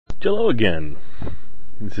Hello again.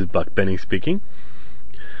 This is Buck Benny speaking.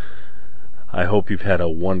 I hope you've had a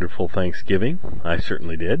wonderful Thanksgiving. I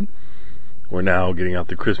certainly did. We're now getting out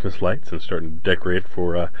the Christmas lights and starting to decorate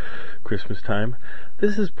for Christmas time.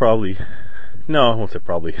 This is probably, no, I won't say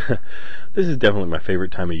probably. This is definitely my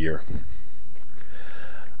favorite time of year.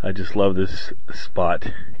 I just love this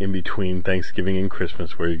spot in between Thanksgiving and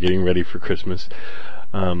Christmas where you're getting ready for Christmas.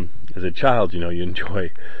 As a child, you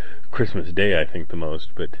enjoy Christmas Day, I think, the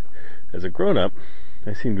most, but as a grown-up,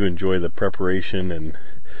 I seem to enjoy the preparation and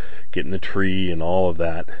getting the tree and all of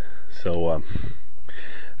that. So, and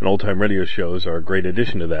old-time radio shows are a great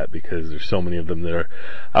addition to that because there's so many of them that are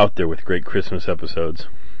out there with great Christmas episodes.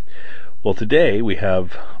 Well, today we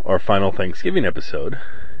have our final Thanksgiving episode.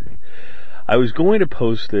 I was going to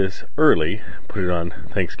post this early, put it on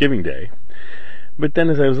Thanksgiving Day, but then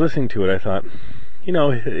as I was listening to it, I thought,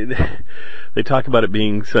 they talk about it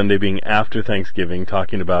being Sunday, being after Thanksgiving,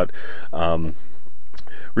 talking about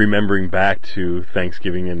remembering back to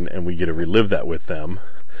Thanksgiving, and we get to relive that with them.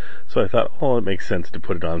 So I thought, it makes sense to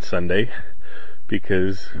put it on Sunday,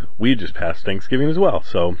 because we just passed Thanksgiving as well.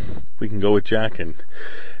 So we can go with Jack, and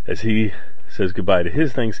as he says goodbye to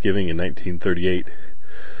his Thanksgiving in 1938,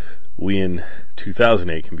 we in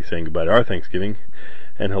 2008 can be saying goodbye to our Thanksgiving,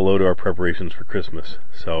 and hello to our preparations for Christmas.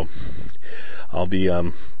 So I'll be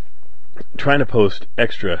trying to post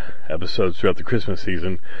extra episodes throughout the Christmas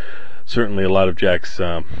season. Certainly a lot of Jack's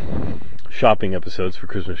shopping episodes for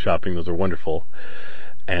Christmas shopping. Those are wonderful.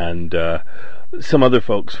 And some other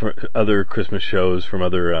folks for other Christmas shows from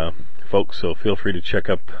other folks. So feel free to check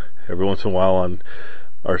up every once in a while on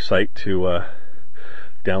our site to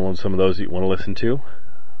download some of those that you want to listen to.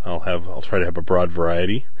 I'll try to have a broad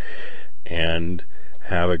variety and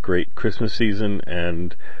have a great Christmas season.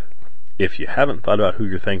 And if you haven't thought about who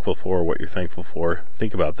you're thankful for or what you're thankful for,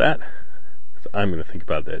 think about that. I'm going to think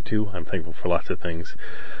about that too. I'm thankful for lots of things,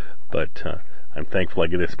 but I'm thankful I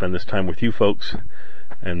get to spend this time with you folks,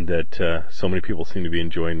 and that so many people seem to be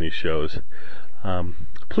enjoying these shows.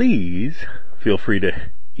 Please feel free to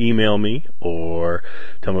email me or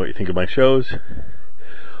tell me what you think of my shows.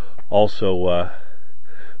 Also,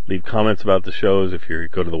 leave comments about the shows if you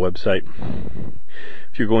go to the website.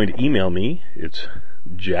 If you're going to email me, it's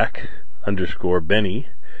Jack_Benny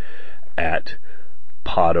at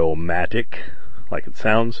Podomatic, like it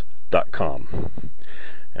sounds, .com,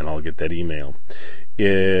 and I'll get that email.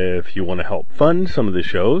 If you want to help fund some of the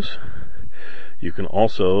shows, you can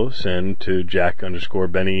also send to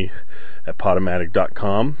Jack_Benny at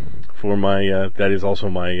Podomatic.com for my, that is also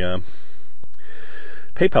my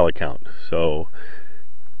PayPal account. So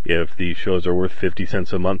if the shows are worth 50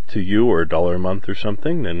 cents a month to you or $1 a month or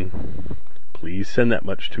something, then please send that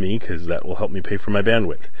much to me, because that will help me pay for my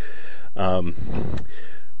bandwidth.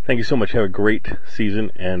 Thank you so much. Have a great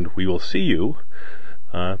season, and we will see you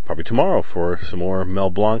probably tomorrow for some more Mel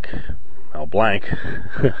Blanc.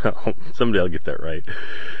 Someday I'll get that right.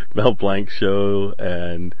 Mel Blanc show,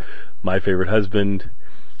 and My Favorite Husband,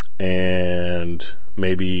 and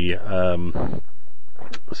maybe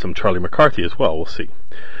some Charlie McCarthy as well. We'll see.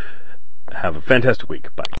 Have a fantastic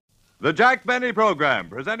week. Bye. The Jack Benny Program,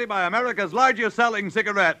 presented by America's largest selling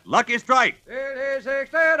cigarette, Lucky Strike. It is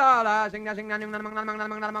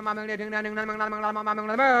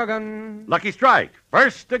 $60. Lucky Strike,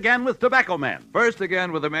 first again with tobacco men. First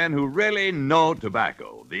again with the men who really know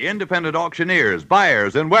tobacco. The independent auctioneers,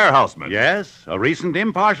 buyers, and warehousemen. Yes, a recent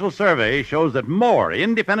impartial survey shows that more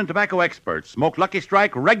independent tobacco experts smoke Lucky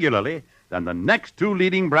Strike regularly than the next two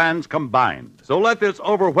leading brands combined. So let this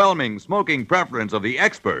overwhelming smoking preference of the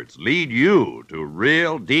experts lead you to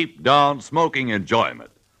real deep-down smoking enjoyment.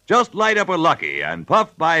 Just light up a Lucky, and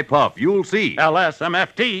puff by puff, you'll see.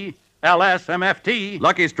 LSMFT, LSMFT.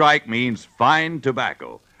 Lucky Strike means fine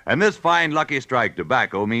tobacco. And this fine Lucky Strike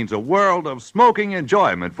tobacco means a world of smoking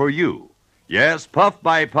enjoyment for you. Yes, puff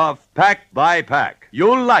by puff, pack by pack.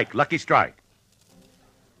 You'll like Lucky Strike.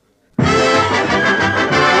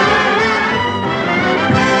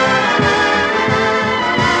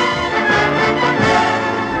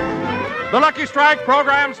 The Lucky Strike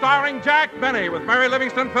program starring Jack Benny with Mary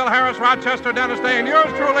Livingston, Phil Harris, Rochester, Dennis Day, and yours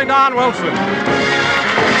truly, Don Wilson.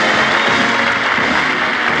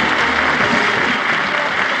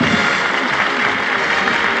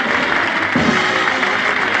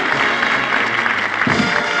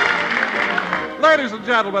 Ladies and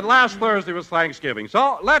gentlemen, last Thursday was Thanksgiving,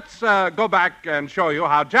 so let's go back and show you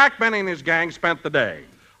how Jack Benny and his gang spent the day.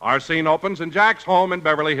 Our scene opens in Jack's home in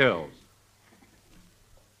Beverly Hills.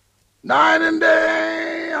 Night and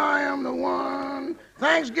day, I am the one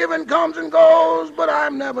Thanksgiving comes and goes, but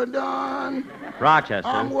I'm never done. Rochester.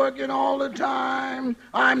 I'm working all the time.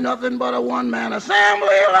 I'm nothing but a one-man assembly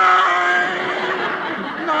line.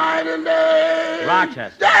 Night and day.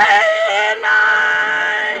 Rochester. Day and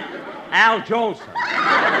night. Al Jolson.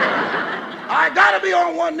 I gotta be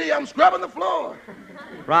on one knee. I'm scrubbing the floor.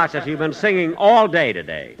 Rochester, you've been singing all day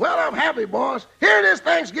today. Well, I'm happy, boss. Here it is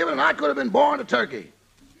Thanksgiving, and I could have been born a turkey.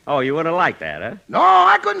 Oh, you wouldn't have liked that, huh? No,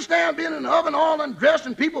 I couldn't stand being in the oven all undressed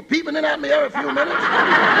and people peeping in at me every few minutes.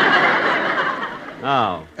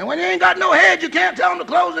 Oh, And when you ain't got no head, you can't tell them to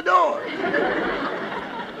close the door.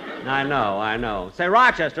 I know. Say,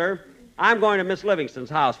 Rochester, I'm going to Miss Livingston's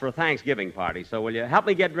house for a Thanksgiving party, so will you help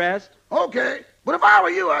me get dressed? Okay, but if I were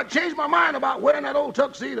you, I'd change my mind about wearing that old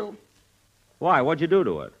tuxedo. Why? What'd you do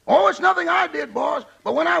to it? Oh, it's nothing I did, boss,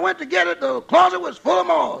 but when I went to get it, the closet was full of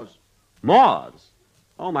moths. Moths?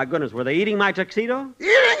 Oh, my goodness, were they eating my tuxedo?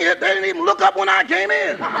 Eating it, they didn't even look up when I came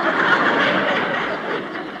in.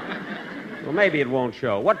 Well, maybe it won't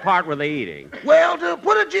show. What part were they eating? Well, to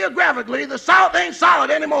put it geographically, the South ain't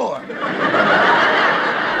solid anymore.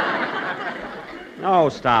 Oh,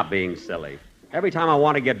 stop being silly. Every time I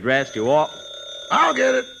want to get dressed, you all... I'll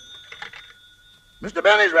get it. Mr.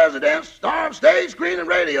 Benny's residence, star of stage, screen, and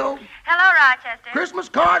radio. Hello, Rochester. Christmas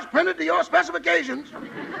cards printed to your specifications.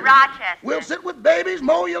 Rochester. We'll sit with babies,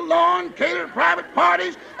 mow your lawn, cater private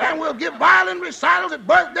parties, and we'll give violin recitals at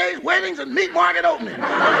birthdays, weddings, and meat market openings.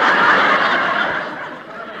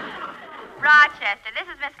 Rochester, this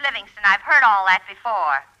is Miss Livingston. I've heard all that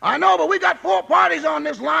before. I know, but we got 4 parties on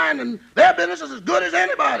this line, and their business is as good as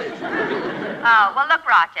anybody's. Oh, well, look,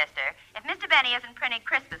 Rochester. If Mr. Benny isn't printing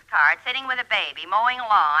Christmas cards, sitting with a baby, mowing a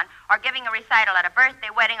lawn, or giving a recital at a birthday,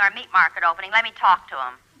 wedding, or meat market opening, let me talk to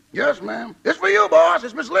him. Yes, ma'am. It's for you, boss.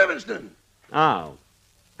 It's Miss Livingston. Oh.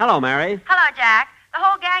 Hello, Mary. Hello, Jack. The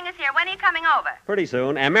whole gang is here. When are you coming over? Pretty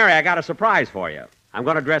soon. And, Mary, I got a surprise for you. I'm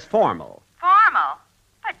going to dress formal. Formal?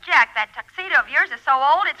 But, Jack, that tuxedo of yours is so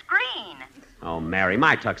old, it's green. Oh, Mary,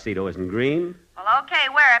 my tuxedo isn't green. Well, okay,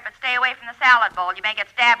 wear it, but stay away from the salad bowl. You may get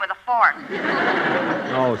stabbed with a fork.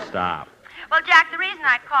 Oh, stop. Well, Jack, the reason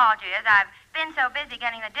I called you is I've been so busy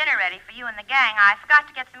getting the dinner ready for you and the gang, I forgot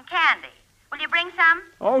to get some candy. Will you bring some?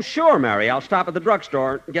 Oh, sure, Mary. I'll stop at the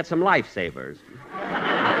drugstore and get some lifesavers.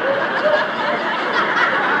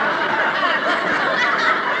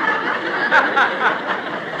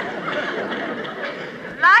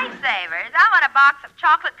 Lifesavers? I want a box of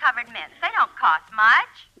chocolate-covered mints. They don't cost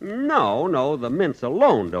much. No, the mints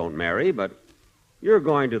alone don't, Mary, but you're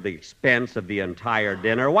going to the expense of the entire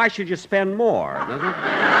dinner. Why should you spend more?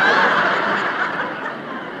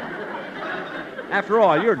 After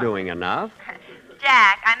all, you're doing enough.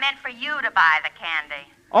 Jack, I meant for you to buy the candy.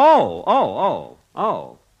 Oh.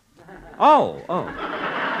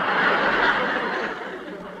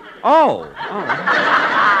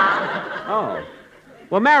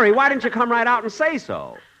 Well, Mary, why didn't you come right out and say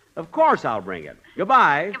so? Of course I'll bring it.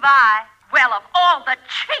 Goodbye. Goodbye. Well, of all the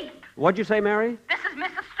cheap. What'd you say, Mary? This is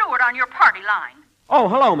Mrs. Stewart on your party line. Oh,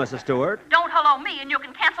 hello, Mrs. Stewart. Don't hello me, and you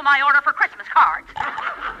can cancel my order for Christmas cards.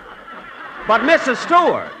 But Mrs.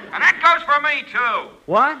 Stewart. And that goes for me, too.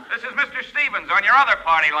 What? This is Mr. Stevens on your other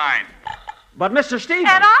party line. But Mr. Stevens.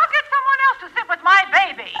 And I'll get someone else to sit with my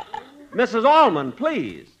baby. Mrs. Allman,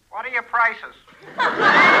 please. What are your prices?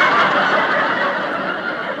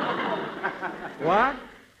 What?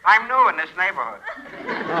 I'm new in this neighborhood.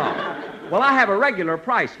 Oh. Well, I have a regular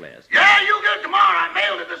price list. Yeah, you get it tomorrow. I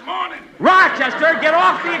mailed it this morning. Rochester, get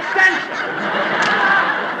off the extension!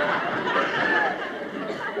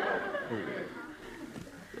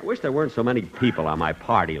 I wish there weren't so many people on my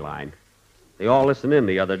party line. They all listened in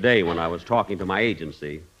the other day when I was talking to my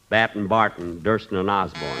agency, Batten, Barton, Durston, and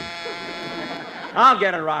Osborne. I'll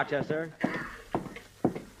get it, Rochester.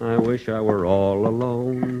 I wish I were all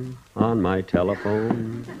alone on my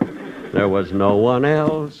telephone. There was no one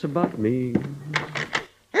else but me.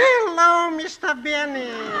 Hello, Mr. Benny.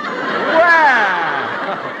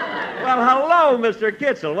 Well, hello, Mr.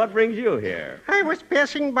 Kitzel. What brings you here? I was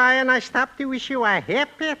passing by and I stopped to wish you a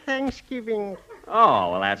happy Thanksgiving. Oh,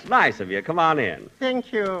 well, that's nice of you. Come on in.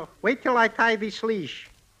 Thank you. Wait till I tie this leash.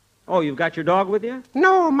 Oh, you've got your dog with you?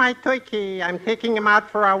 No, my turkey. I'm taking him out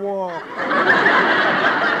for a walk.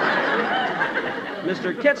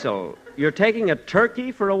 Mr. Kitzel, you're taking a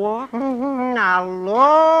turkey for a walk? Mm-hmm, a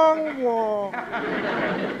long walk.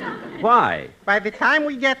 Why? By the time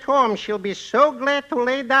we get home, she'll be so glad to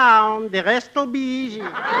lay down, the rest will be easy.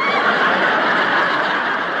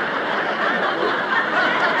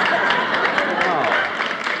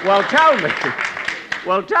 Well, tell me.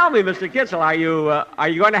 Well, tell me, Mr. Kitzel, are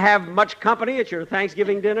you going to have much company at your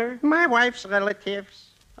Thanksgiving dinner? My wife's relatives.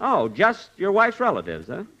 Oh, just your wife's relatives,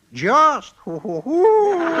 huh? Just.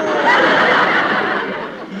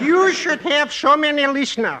 You should have so many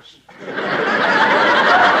listeners.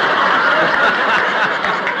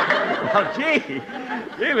 Well, gee,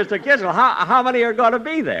 Mr. Kitzel, how many are going to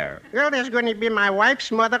be there? Well, there's going to be my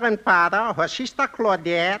wife's mother and father, her sister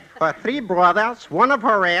Claudette, her 3 brothers, one of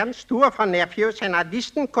her aunts, 2 of her nephews, and a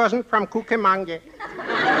distant cousin from Cucamonga.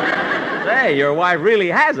 Say, your wife really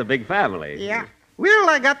has a big family. Yeah. Well,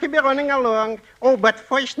 I got to be running along. Oh, but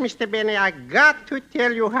first, Mr. Benny, I got to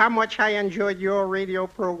tell you how much I enjoyed your radio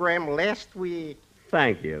program last week.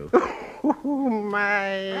 Thank you. Oh,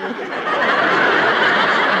 my.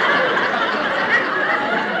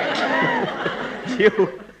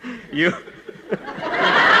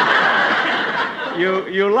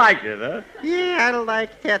 You liked it, huh? Yeah, I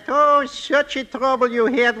liked that. Oh, such a trouble you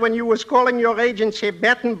had when you was calling your agency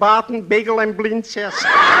Batten, Barton, Bagel, and Blintzes.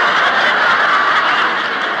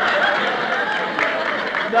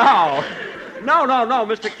 No,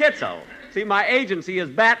 Mr. Kitzel. See, my agency is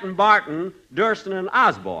Batten, Barton, Durston, and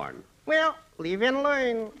Osborne. Well, live and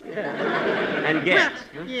learn. Yeah. And guess.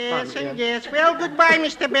 Well, yes, and yes. Well, goodbye,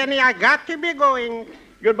 Mr. Benny. I got to be going.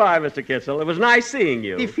 Goodbye, Mr. Kitzel. It was nice seeing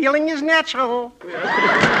you. The feeling is natural.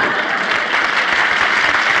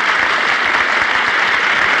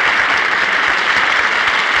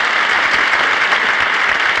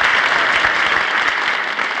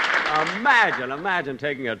 Imagine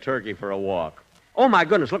taking a turkey for a walk. Oh, my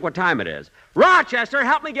goodness, look what time it is. Rochester,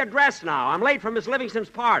 help me get dressed now. I'm late for Miss Livingston's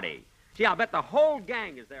party. Gee, I'll bet the whole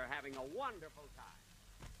gang is there having a wonderful time.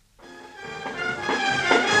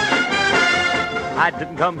 I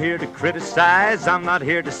didn't come here to criticize, I'm not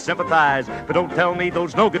here to sympathize. But don't tell me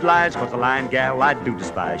those no-good lies, 'cause the lying gal I do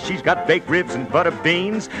despise. She's got baked ribs and butter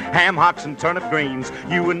beans, ham hocks and turnip greens.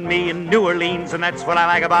 You and me in New Orleans, and that's what I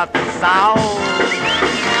like about the South.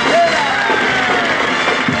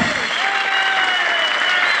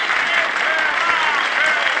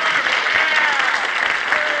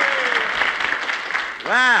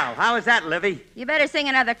 Wow, how was that, Livy? You better sing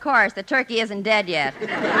another chorus. The turkey isn't dead yet.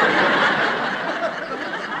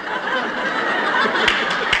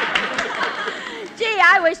 Gee,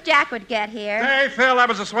 I wish Jack would get here. Hey, Phil, that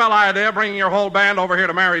was a swell idea, bringing your whole band over here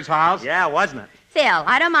to Mary's house. Yeah, wasn't it? Phil,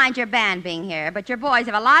 I don't mind your band being here, but your boys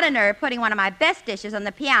have a lot of nerve putting one of my best dishes on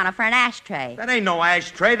the piano for an ashtray. That ain't no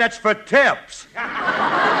ashtray, that's for tips.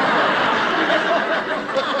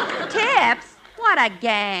 Tips? What a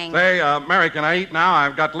gang. Say, Mary, can I eat now?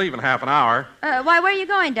 I've got to leave in half an hour. Why, where are you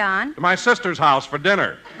going, Don? To my sister's house for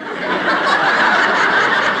dinner.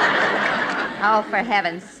 Oh, for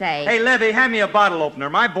heaven's sake. Hey, Livy, hand me a bottle opener.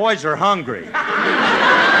 My boys are hungry.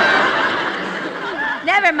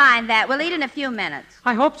 Never mind that. We'll eat in a few minutes.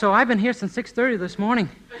 I hope so. I've been here since 6:30 this morning.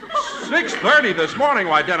 6:30 this morning?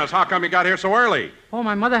 Why, Dennis, how come you got here so early? Oh,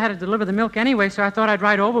 my mother had to deliver the milk anyway, so I thought I'd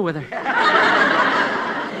ride over with her.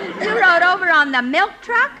 You rode over on the milk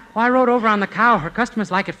truck? Oh, I rode over on the cow. Her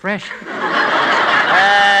customers like it fresh.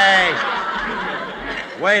 Hey!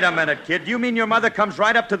 Wait a minute, kid. You mean your mother comes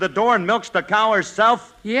right up to the door and milks the cow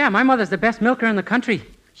herself? Yeah, my mother's the best milker in the country.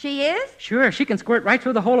 She is? Sure, she can squirt right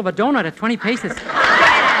through the hole of a donut at 20 paces.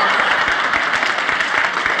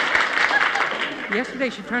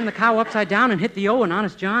 Yesterday, she turned the cow upside down and hit the O in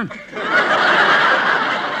Honest John.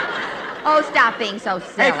 Oh, stop being so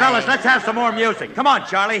silly. Hey, fellas, let's have some more music. Come on,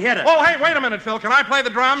 Charlie, hit it. Oh, hey, wait a minute, Phil. Can I play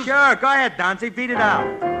the drums? Sure, go ahead, Donzie. Beat it out.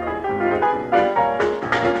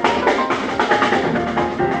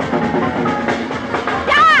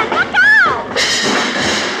 Don, look out!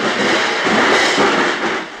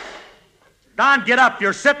 Don, get up.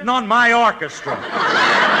 You're sitting on my orchestra.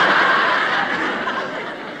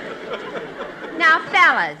 Now,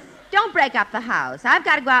 fellas, don't break up the house. I've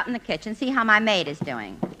got to go out in the kitchen, see how my maid is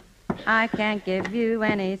doing. I can't give you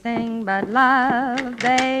anything but love,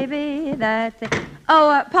 baby, that's it.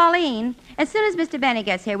 Oh, Pauline, as soon as Mr. Benny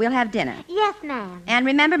gets here, we'll have dinner. Yes, ma'am. And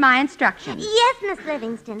remember my instructions. Yes, Miss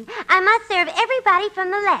Livingston. I must serve everybody from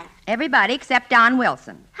the left. Everybody except Don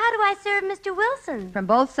Wilson. How do I serve Mr. Wilson? From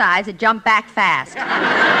both sides, it jumped back fast.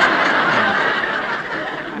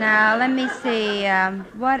 Now, let me see.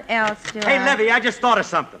 What else do I... Hey, Livy, I just thought of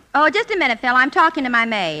something. Oh, just a minute, Phil. I'm talking to my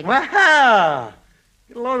maid. Well,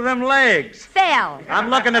 get a load of them legs. Phil. I'm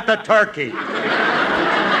looking at the turkey.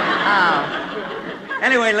 Oh.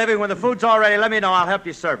 Anyway, Livy, when the food's all ready, let me know. I'll help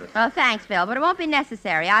you serve it. Well, thanks, Phil, but it won't be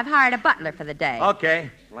necessary. I've hired a butler for the day. Okay.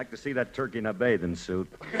 I'd like to see that turkey in a bathing suit.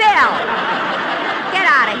 Phil! Get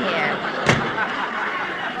out of here.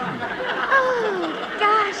 Oh,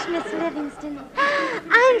 gosh, Miss Livingston.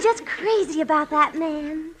 I'm just crazy about that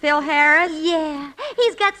man. Phil Harris? Yeah.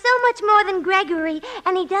 He's got so much more than Gregory,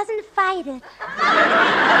 and he doesn't fight it.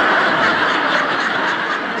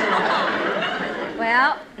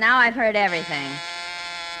 Well, now I've heard everything.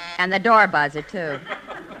 And the door buzzer, too.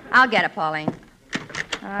 I'll get it, Pauline.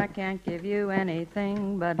 I can't give you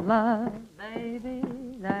anything but love, baby.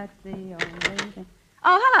 That's the only thing.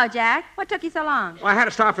 Oh, hello, Jack. What took you so long? Well, I had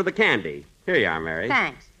to stop for the candy. Here you are, Mary.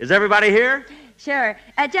 Thanks. Is everybody here? Sure.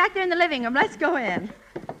 Jack, they're in the living room. Let's go in.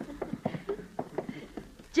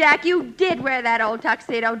 Jack, you did wear that old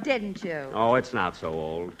tuxedo, didn't you? Oh, it's not so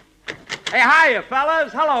old. Hey, hiya,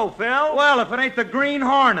 fellas. Hello, Phil. Well, if it ain't the Green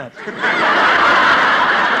Hornet.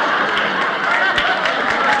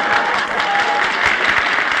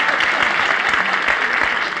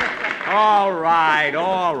 All right,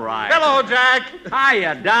 all right. Hello, Jack.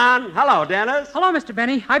 Hiya, Don. Hello, Dennis. Hello, Mr.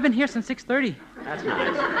 Benny. I've been here since 6:30. That's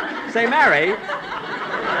nice. Say, Mary.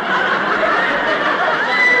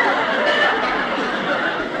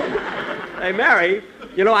 Hey, Mary,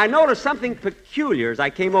 you know, I noticed something peculiar as I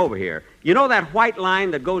came over here. You know that white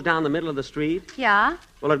line that goes down the middle of the street? Yeah?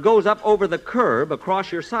 Well, it goes up over the curb,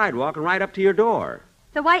 across your sidewalk, and right up to your door.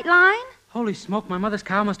 The white line? Holy smoke, my mother's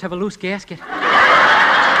cow must have a loose gasket.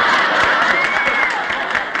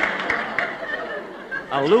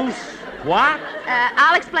 A loose what?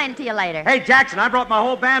 I'll explain it to you later. Hey, Jackson, I brought my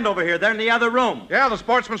whole band over here. They're in the other room. Yeah, the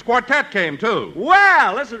Sportsman's Quartet came, too.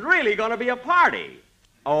 Well, this is really going to be a party.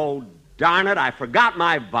 Oh, darn it, I forgot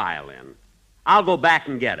my violin. I'll go back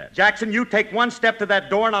and get it. Jackson, you take one step to that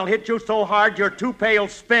door and I'll hit you so hard your toupee will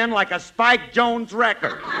spin like a Spike Jones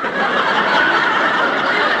record.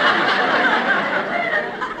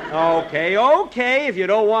 Okay, if you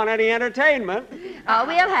don't want any entertainment. Oh,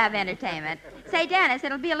 we'll have entertainment. Say, Dennis,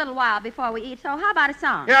 it'll be a little while before we eat, so how about a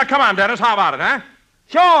song? Yeah, come on, Dennis. How about it, huh?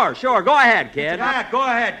 Sure. Go ahead, kid. Yeah, go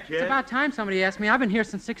ahead, kid. It's about time somebody asked me. I've been here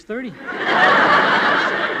since 6:30.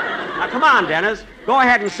 Now, come on, Dennis. Go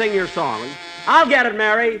ahead and sing your song. I'll get it,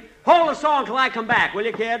 Mary. Hold the song till I come back, will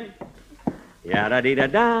you, kid?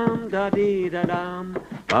 Ya-da-dee-da-dum, da-dee-da-dum,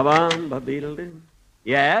 ba-bum, ba-beedle-doo.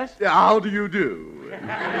 Yes? How do you do?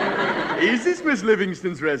 Is this Miss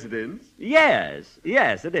Livingston's residence? Yes,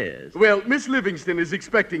 it is. Well, Miss Livingston is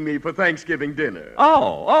expecting me for Thanksgiving dinner.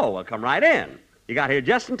 Oh, well, come right in. You got here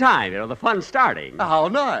just in time. You know, the fun's starting. How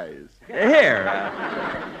nice. Here,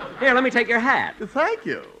 let me take your hat. Thank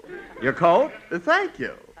you. Your coat? Thank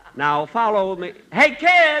you. Now, follow me. Hey,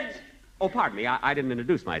 kids! Oh, pardon me. I didn't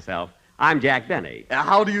introduce myself. I'm Jack Benny.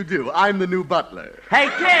 How do you do? I'm the new butler. Hey,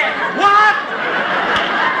 kid! What?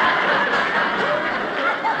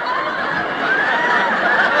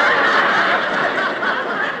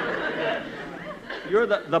 You're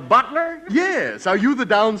the butler? Yes. Are you the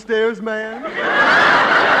downstairs man?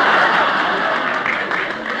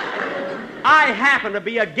 I happen to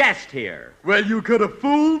be a guest here. Well, you could have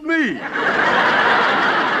fooled me.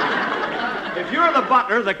 If you're the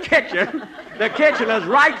butler, the kitchen is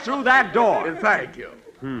right through that door. Thank you.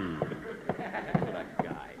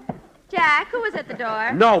 Jack, who was at the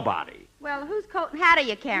door? Nobody. Well, whose coat and hat are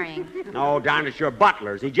you carrying? Oh, darn it, you're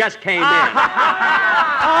butlers. He just came in.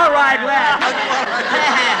 All right, let's.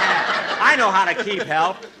 I know how to keep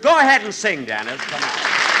help. Go ahead and sing, Dennis. Come on.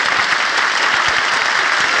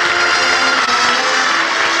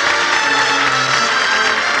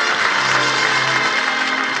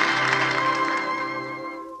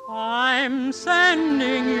 I'm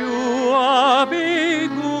sending you a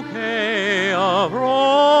big bouquet of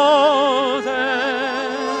roses,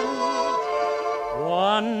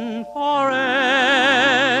 one for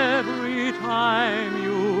every time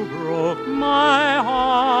you broke my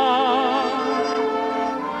heart.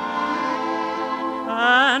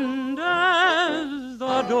 And as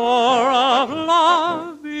the door of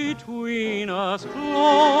love between us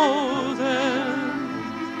closes,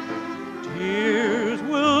 tears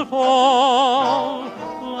will fall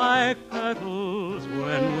like petals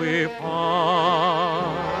when we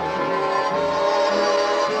part.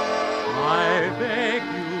 I beg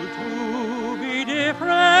you to be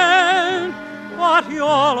different, but you'll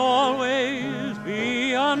always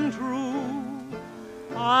be untrue.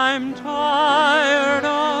 I'm tired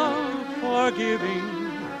of forgiving.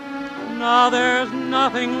 Now there's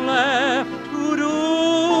nothing left to do.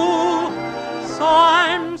 So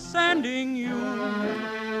I'm sending you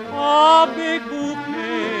a big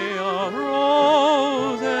bouquet of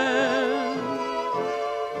roses,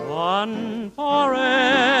 one for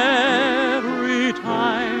every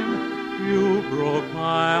time you broke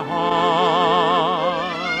my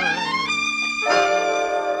heart.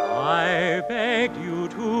 I begged you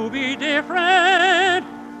to be different,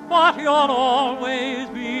 but you'll always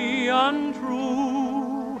be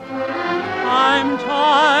untrue. I'm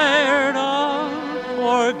tired of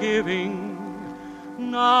forgiving.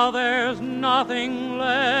 Now there's nothing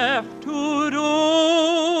left to do.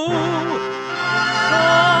 So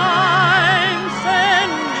I'm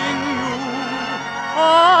sending you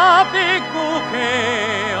a big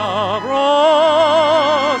bouquet of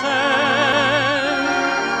roses,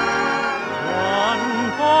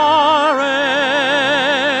 one for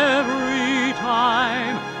every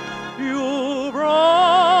time you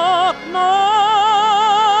brought my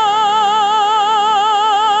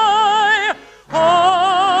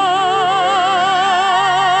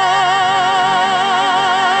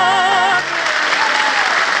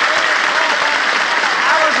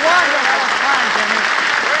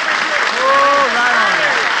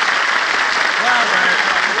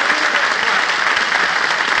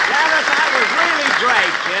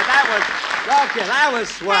Okay, that was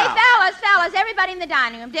swell. Hey, fellas, everybody in the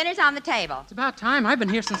dining room. Dinner's on the table. It's about time. I've been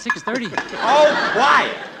here since 6:30. Oh,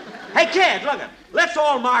 quiet. Hey, kids, look it. Let's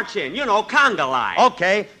all march in. You know, conga line.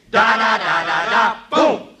 Okay. Da-da-da-da-da,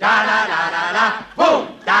 boom. Da-da-da-da-da, boom.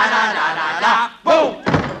 Da-da-da-da-da, boom.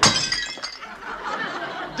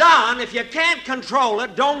 Don, if you can't control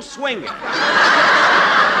it, don't swing it.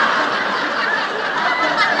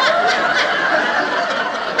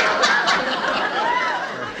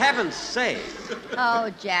 Heaven's sake. Oh,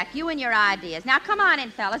 Jack, you and your ideas. Now, come on in,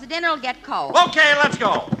 fellas. The dinner will get cold. Okay, let's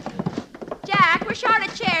go. Jack, we're short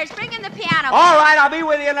of chairs. Bring in the piano. All right, I'll be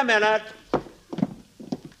with you in a minute.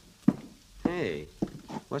 Hey,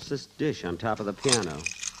 what's this dish on top of the piano?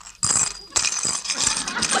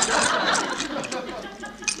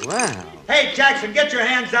 Well. Hey, Jackson, get your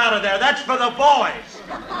hands out of there. That's for the boys.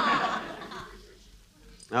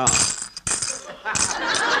 Oh.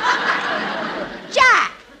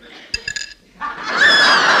 Jack!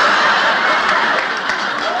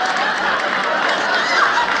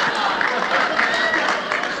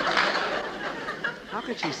 How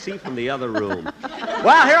could she see from the other room?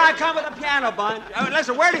 Well, here I come with a piano bunch.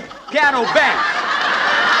 Listen, where the piano bench?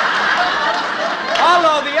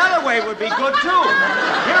 Although the other way would be good, too.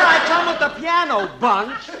 Here I come with the piano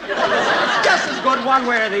bunch. It's just as good one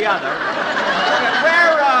way or the other.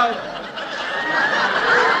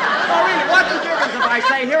 Oh, really, what's the difference if I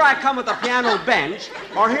say, here I come with the piano bench,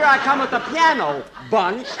 or here I come with the piano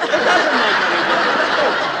bunch? It doesn't make any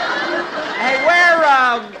difference. Hey,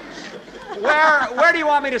 where do you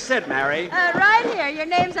want me to sit, Mary? Right here. Your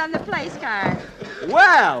name's on the place card.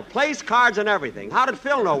 Well, place cards and everything. How did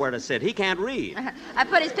Phil know where to sit? He can't read. I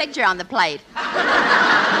put his picture on the plate.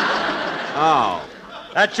 Oh.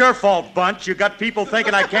 That's your fault, Bunch. You got people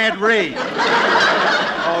thinking I can't read.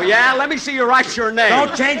 Oh, yeah? Let me see you write your name.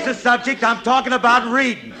 Don't change the subject. I'm talking about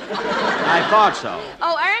reading. I thought so.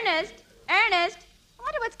 Oh, Ernest. I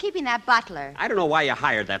wonder what's keeping that butler. I don't know why you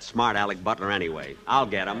hired that smart Alec Butler anyway. I'll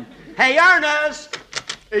get him. Hey, Ernest!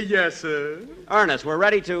 Yes, sir. Ernest, we're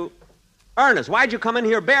ready to... Ernest, why'd you come in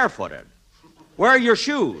here barefooted? Where are your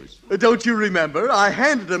shoes? Don't you remember? I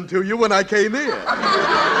handed them to you when I came in.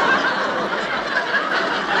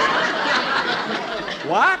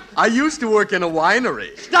 What? I used to work in a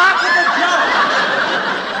winery. Stop with the joke!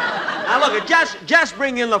 Now, look, just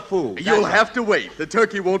bring in the food. You'll have to wait. The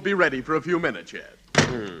turkey won't be ready for a few minutes yet.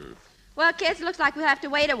 Well, kids, looks like we'll have to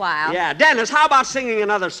wait a while. Yeah, Dennis, how about singing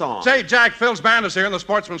another song? Say, Jack, Phil's band is here in the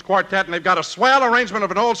Sportsman's Quartet, and they've got a swell arrangement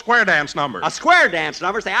of an old square dance number. A square dance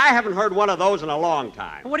number? Say, I haven't heard one of those in a long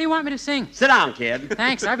time. What do you want me to sing? Sit down, kid.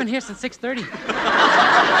 Thanks. I've been here since 6:30.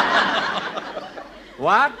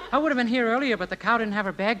 What? I would have been here earlier, but the cow didn't have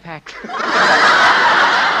her bag packed. Yeah.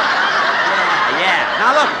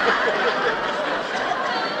 Now, look.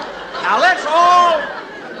 Now,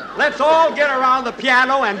 let's all get around the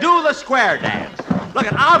piano and do the square dance.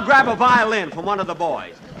 Look, I'll grab a violin from one of the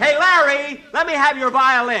boys. Hey, Larry, let me have your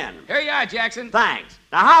violin. Here you are, Jackson. Thanks.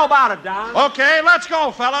 Now, how about it, Don? Okay, let's go,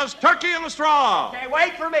 fellas. Turkey in the straw. Okay,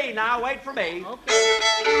 wait for me now. Wait for me.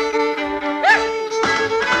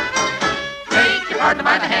 Take your partner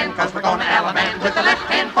by the hand, cause we're gonna have a man with the left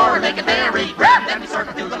hand forward, make it very grab. Then we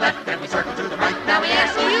circle to the left, then we circle to the right. Now we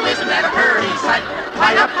ask you, isn't that a pretty sight?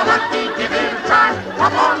 Light up a lucky, give it a try.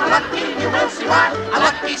 Hop on a lucky, you will see why. A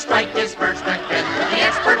lucky strike is first again. The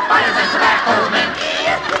expert buyers and tobacco men.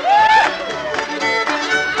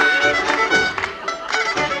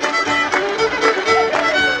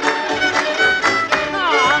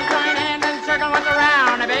 I'm join hand and circle once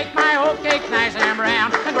around. I bake my whole cake nice and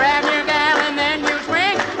brown. I grab your gal and then you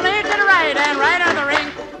swing. Lean to the right and right on the ring.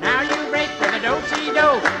 Now you break with a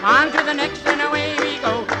do-si-do. On to the next and away we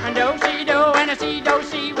go. A do-si-do and a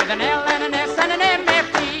si-do-si with an L and an S and an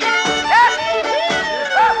M-F-T.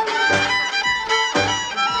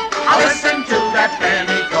 let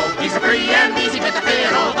Benny go. He's free and easy with the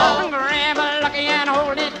fiddle bow. Grab a lucky and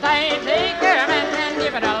hold it tight. Take care, man, and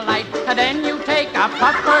give it a light. Then you take a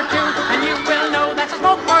puff or two, and you will know that's a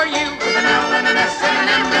smoke for you. With an L and an S and an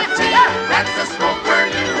M and a T, that's the smoke for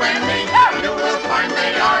you and me. You will find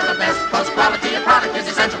they are the best, 'cause quality of product is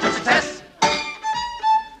essential to success.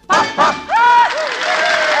 Puff, puff.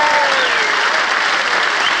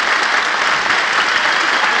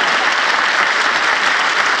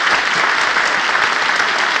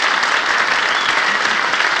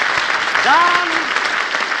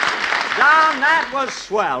 Don, that was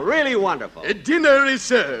swell. Really wonderful. Dinner is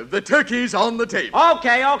served. The turkey's on the table.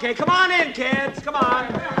 Okay. Come on in, kids. Come on.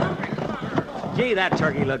 Gee, that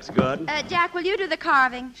turkey looks good. Jack, will you do the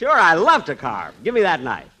carving? Sure, I love to carve. Give me that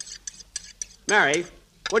knife. Mary,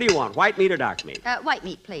 what do you want, white meat or dark meat? White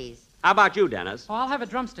meat, please. How about you, Dennis? Oh, I'll have a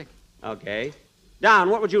drumstick. Okay. Don,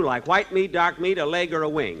 what would you like, white meat, dark meat, a leg, or a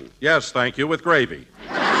wing? Yes, thank you, with gravy.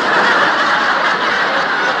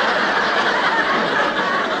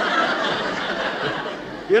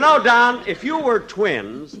 You know, Don, if you were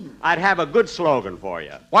twins, I'd have a good slogan for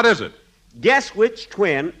you. What is it? Guess which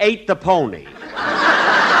twin ate the pony?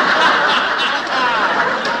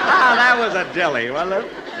 That was a dilly, wasn't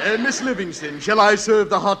it? Miss Livingston, shall I serve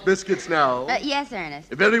the hot biscuits now? Yes, Ernest.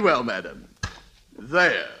 Very well, madam.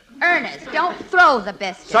 There. Ernest, don't throw the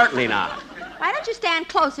biscuit. Certainly not. Why don't you stand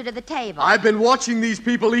closer to the table? I've been watching these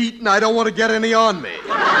people eat, and I don't want to get any on me.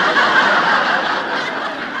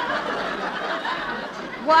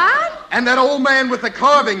 What? And that old man with the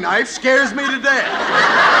carving knife scares me to death.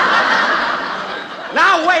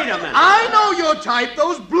 Now, wait a minute. I know your type.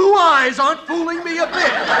 Those blue eyes aren't fooling me a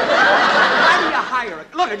bit. Why do you hire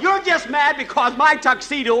it? Look, you're just mad because my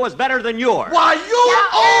tuxedo was better than yours. Why,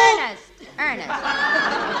 Ernest.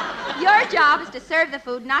 Your job is to serve the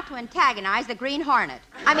food, not to antagonize the Green Hornet.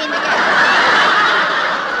 I mean, the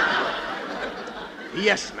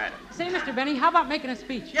Yes, madam. Say, Mr. Benny, how about making a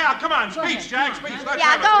speech? Yeah, come on, speech, Jack, speech. Let's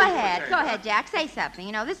Yeah, have a go speech. ahead. Go ahead, Jack. Say something.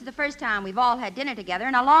 You know, this is the first time we've all had dinner together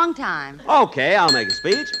in a long time. Okay, I'll make a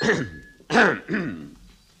speech.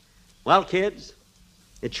 Well, kids,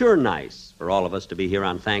 it's sure nice for all of us to be here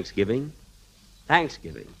on Thanksgiving.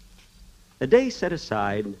 Thanksgiving. A day set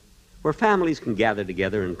aside where families can gather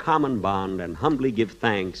together in common bond and humbly give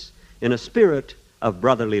thanks in a spirit of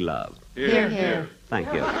brotherly love. Hear, hear.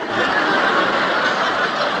 Thank you.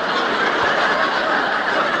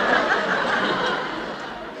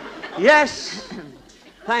 Yes,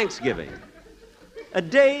 Thanksgiving. A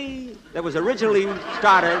day that was originally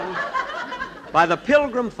started by the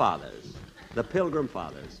Pilgrim Fathers. The Pilgrim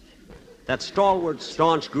Fathers. That stalwart,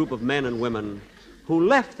 staunch group of men and women who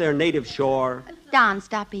left their native shore Don,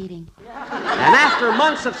 stop eating. and after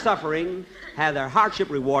months of suffering had their hardship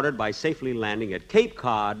rewarded by safely landing at Cape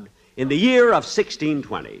Cod in the year of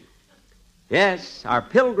 1620. Yes, our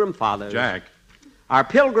Pilgrim Fathers. Jack. Our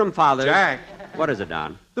Pilgrim Fathers. Jack. What is it,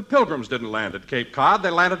 Don? The Pilgrims didn't land at Cape Cod. They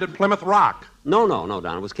landed at Plymouth Rock. No,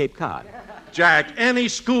 Don. It was Cape Cod. Jack, any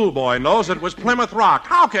schoolboy knows it was Plymouth Rock.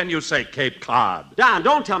 How can you say Cape Cod? Don,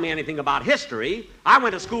 don't tell me anything about history. I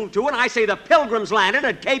went to school, too, and I say the Pilgrims landed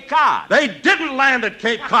at Cape Cod. They didn't land at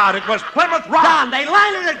Cape Cod. It was Plymouth Rock. Don, they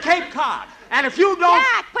landed at Cape Cod. And if you don't...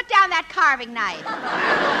 Jack, put down that carving knife.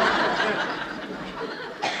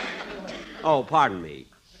 Oh, pardon me.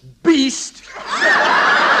 Beast.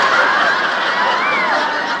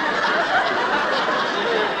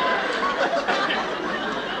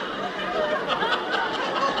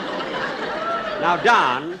 Now,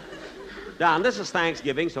 Don, this is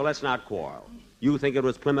Thanksgiving, so let's not quarrel. You think it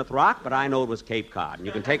was Plymouth Rock, but I know it was Cape Cod. And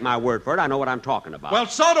you can take my word for it. I know what I'm talking about. Well,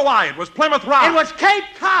 so do I. It was Plymouth Rock. It was Cape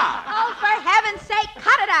Cod. Oh, for heaven's sake,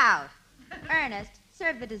 cut it out. Ernest,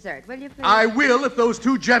 serve the dessert, will you please? I will if those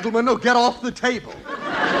two gentlemen will get off the table. Well,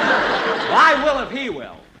 I will if he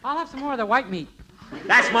will. I'll have some more of the white meat.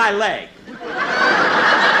 That's my leg.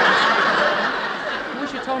 I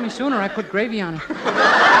wish you told me sooner. I put gravy on it. Well,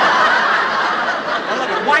 look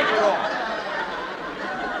at white raw.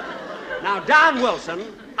 Now, Don Wilson,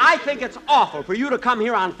 I think it's awful for you to come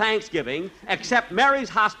here on Thanksgiving, accept Mary's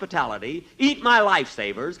hospitality, eat my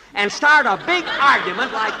lifesavers, and start a big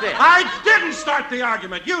argument like this. I didn't start the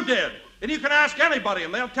argument. You did. And you can ask anybody,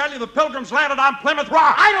 and they'll tell you the Pilgrims landed on Plymouth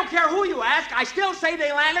Rock. I don't care who you ask. I still say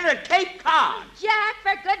they landed at Cape Cod. Jack,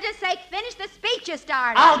 for goodness sake, finish the speech you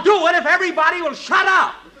started. I'll do it if everybody will shut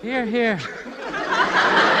up. Here, here.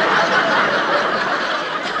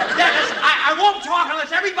 Dennis, I won't talk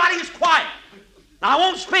unless everybody is quiet. Now, I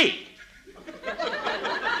won't speak.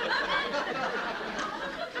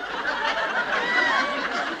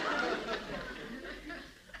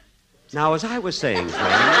 Now, as I was saying,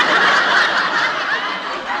 friends...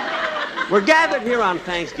 We're gathered here on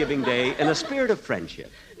Thanksgiving Day in a spirit of friendship.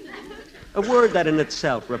 A word that in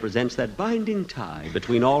itself represents that binding tie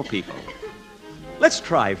between all people. Let's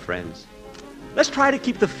try, friends. Let's try to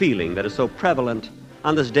keep the feeling that is so prevalent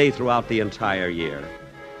on this day throughout the entire year.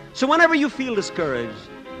 So whenever you feel discouraged,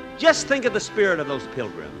 just think of the spirit of those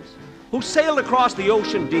pilgrims who sailed across the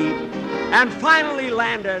ocean deep and finally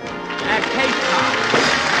landed at Cape Cod.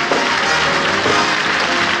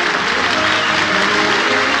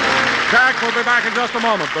 Jack will be back in just a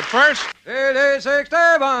moment, but first... A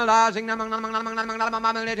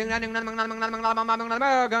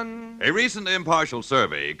recent impartial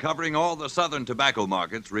survey covering all the southern tobacco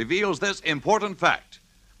markets reveals this important fact.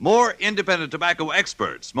 More independent tobacco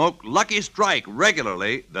experts smoke Lucky Strike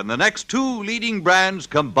regularly than the next two leading brands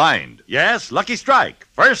combined. Yes, Lucky Strike.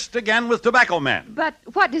 First again with tobacco men. But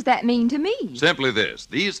what does that mean to me? Simply this.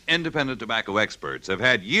 These independent tobacco experts have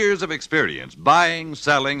had years of experience buying,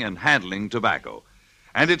 selling, and handling tobacco.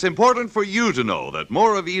 And it's important for you to know that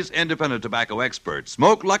more of these independent tobacco experts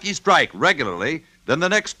smoke Lucky Strike regularly than the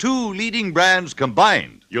next two leading brands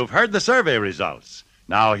combined. You've heard the survey results.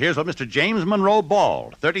 Now, here's what Mr. James Monroe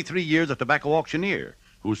Ball, 33 years a tobacco auctioneer,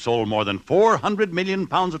 who sold more than 400 million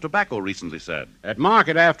pounds of tobacco, recently said. At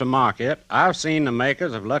market after market, I've seen the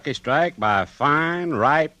makers of Lucky Strike buy fine,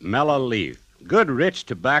 ripe, mellow leaf. Good, rich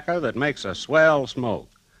tobacco that makes a swell smoke.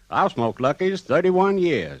 I've smoked Lucky's 31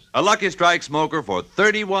 years. A Lucky Strike smoker for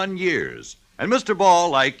 31 years. And Mr. Ball,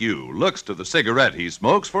 like you, looks to the cigarette he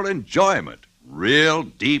smokes for enjoyment. Real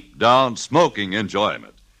deep down smoking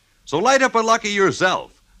enjoyment. So light up a Lucky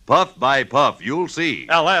yourself. Puff by puff, you'll see.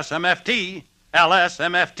 LSMFT.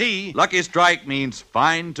 LSMFT. Lucky Strike means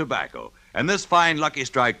fine tobacco. And this fine Lucky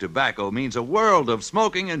Strike tobacco means a world of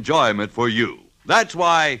smoking enjoyment for you. That's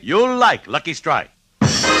why you'll like Lucky Strike.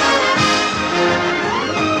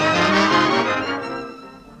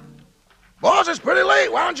 Boss, it's pretty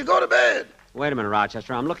late. Why don't you go to bed? Wait a minute,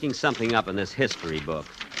 Rochester. I'm looking something up in this history book.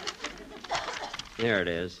 There it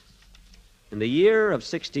is. In the year of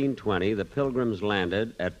 1620, the Pilgrims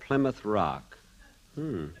landed at Plymouth Rock.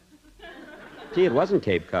 Gee, it wasn't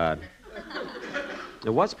Cape Cod. It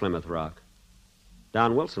was Plymouth Rock.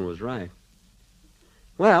 Don Wilson was right.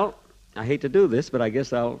 Well, I hate to do this, but I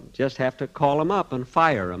guess I'll just have to call him up and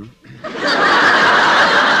fire him.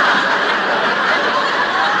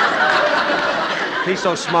 He's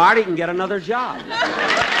so smart, he can get another job.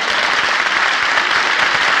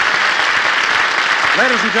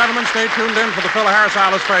 Ladies and gentlemen, stay tuned in for the Phil Harris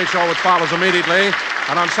Alice Faye Show, which follows immediately.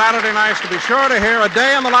 And on Saturday nights, to be sure to hear A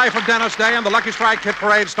Day in the Life of Dennis Day and the Lucky Strike Hit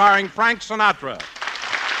Parade starring Frank Sinatra.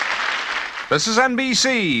 This is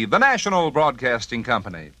NBC, the national broadcasting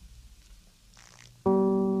company.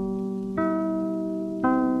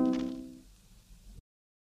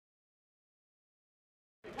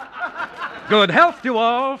 Good health to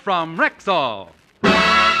all from Rexall.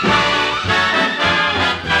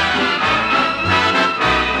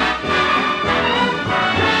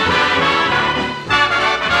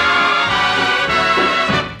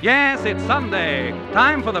 Yes, it's Sunday.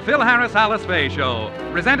 Time for the Phil Harris Alice Faye Show,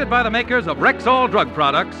 presented by the makers of Rexall Drug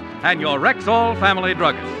Products and your Rexall Family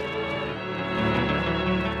Druggist.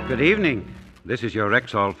 Good evening. This is your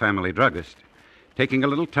Rexall Family Druggist, taking a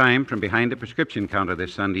little time from behind the prescription counter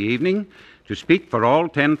this Sunday evening to speak for all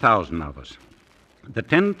 10,000 of us. The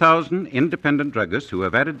 10,000 independent druggists who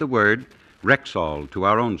have added the word Rexall to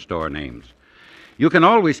our own store names. You can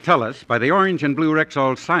always tell us by the orange and blue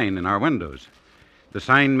Rexall sign in our windows. The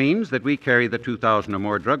sign means that we carry the 2,000 or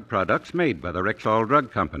more drug products made by the Rexall Drug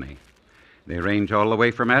Company. They range all the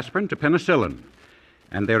way from aspirin to penicillin,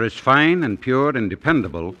 and they're as fine and pure and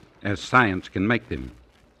dependable as science can make them.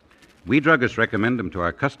 We druggists recommend them to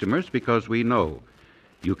our customers because we know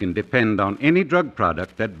you can depend on any drug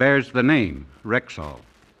product that bears the name Rexall.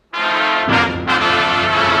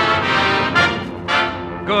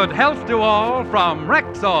 Good health to all from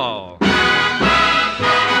Rexall.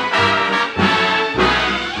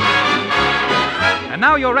 And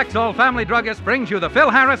now your Rexall Family Druggist brings you the Phil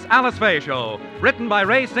Harris Alice Faye Show, written by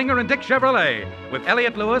Ray Singer and Dick Chevrolet, with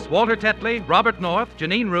Elliot Lewis, Walter Tetley, Robert North,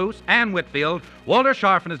 Janine Roos, Ann Whitfield, Walter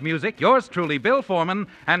Scharf and his music, yours truly, Bill Foreman,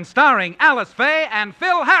 and starring Alice Faye and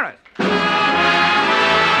Phil Harris.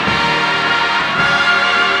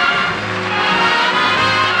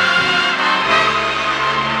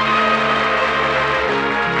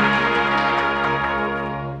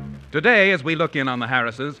 Today, as we look in on the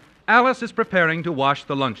Harrises, Alice is preparing to wash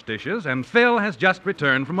the lunch dishes, and Phil has just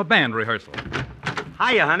returned from a band rehearsal.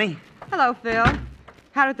 Hiya, honey. Hello, Phil.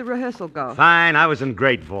 How did the rehearsal go? Fine. I was in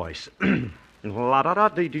great voice.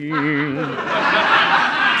 La-da-da-dee-dee.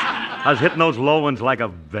 I was hitting those low ones like a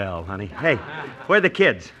bell, honey. Hey, where are the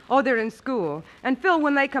kids? Oh, they're in school. And, Phil,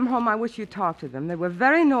 when they come home, I wish you'd talk to them. They were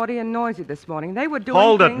very naughty and noisy this morning. They were doing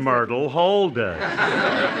Hold it, things Myrtle, hold it.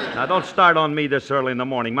 Now, don't start on me this early in the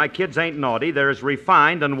morning. My kids ain't naughty. They're as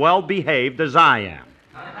refined and well-behaved as I am.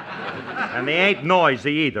 And they ain't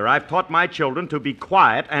noisy either. I've taught my children to be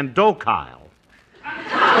quiet and docile.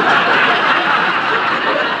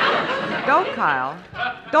 Docile?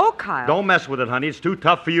 Docile? Don't mess with it, honey. It's too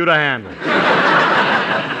tough for you to handle.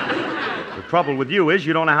 The trouble with you is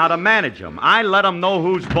you don't know how to manage them. I let them know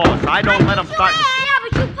who's boss. I don't let them start... Yeah,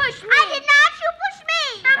 but you pushed me. I did not. You pushed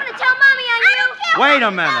me. I'm going to tell Mommy on you. Wait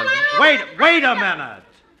a minute. Wait a minute.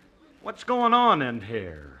 What's going on in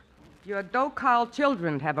here? Your docile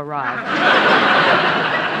children have arrived.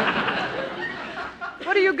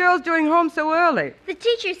 What are you girls doing home so early? The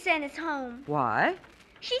teacher sent us home. Why?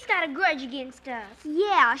 She's got a grudge against us.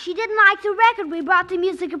 Yeah, she didn't like the record we brought to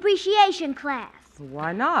music appreciation class.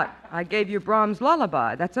 Why not? I gave you Brahms'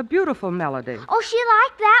 Lullaby. That's a beautiful melody. Oh, she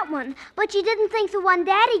liked that one, but she didn't think the one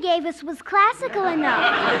Daddy gave us was classical enough.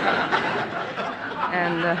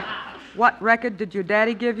 And what record did your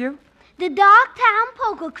daddy give you? The Dogtown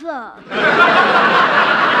Polka Club.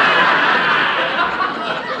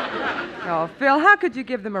 Oh, Phil, how could you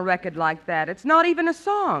give them a record like that? It's not even a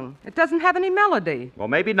song. It doesn't have any melody. Well,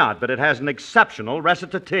 maybe not, but it has an exceptional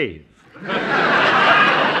recitative.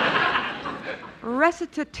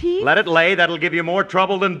 Recitative? Let it lay. That'll give you more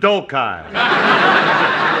trouble than docile.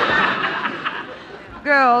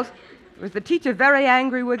 Girls, was the teacher very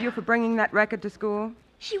angry with you for bringing that record to school?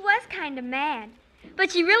 She was kind of mad,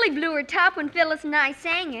 but she really blew her top when Phyllis and I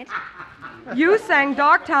sang it. You sang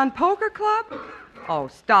Darktown Poker Club? Oh,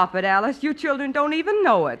 stop it, Alice. You children don't even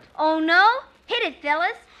know it. Oh, no? Hit it,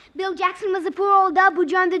 Phyllis. Bill Jackson was a poor old dub who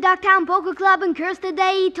joined the Dogtown Poker Club and cursed the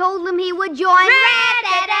day he told them he would join.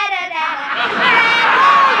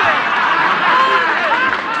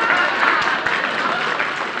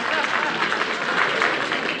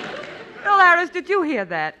 Bill Harris, did you hear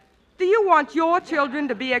that? Do you want your children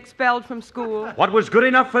to be expelled from school? What was good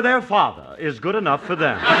enough for their father is good enough for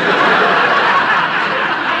them.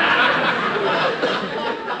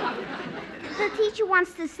 The teacher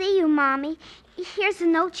wants to see you, Mommy. Here's a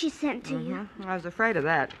note she sent to you. I was afraid of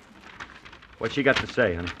that. What's she got to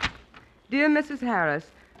say, honey? Dear Mrs. Harris,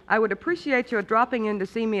 I would appreciate your dropping in to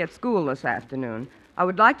see me at school this afternoon. I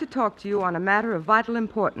would like to talk to you on a matter of vital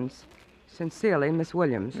importance. Sincerely, Miss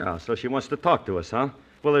Williams. Oh, so she wants to talk to us, huh?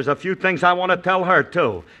 Well, there's a few things I want to tell her,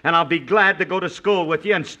 too. And I'll be glad to go to school with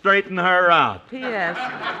you and straighten her out. P.S.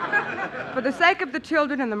 For the sake of the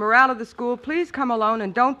children and the morale of the school, please come alone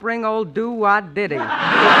and don't bring old Do-Wah Diddy.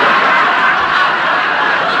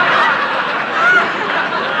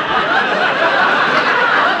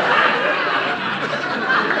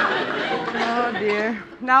 Oh, dear.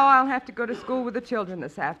 Now I'll have to go to school with the children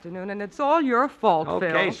this afternoon, and it's all your fault, Phil.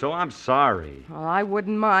 Okay, so I'm sorry. Well, I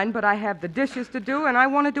wouldn't mind, but I have the dishes to do, and I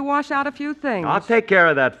wanted to wash out a few things. I'll take care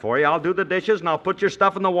of that for you. I'll do the dishes, and I'll put your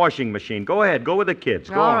stuff in the washing machine. Go ahead. Go with the kids.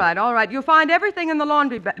 Go All on. right, all right. You'll find everything in the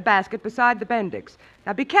laundry basket beside the Bendix.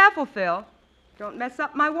 Now, be careful, Phil. Don't mess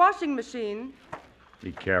up my washing machine.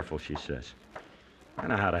 Be careful, she says. I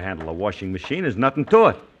know how to handle a washing machine. There's nothing to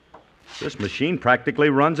it. This machine practically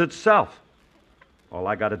runs itself. All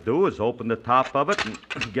I got to do is open the top of it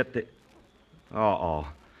and get the... Uh-oh.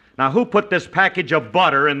 Now, who put this package of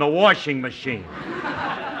butter in the washing machine?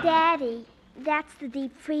 Daddy, that's the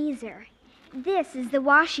deep freezer. This is the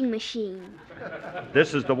washing machine.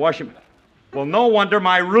 This is the washing... Well, no wonder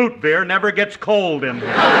my root beer never gets cold in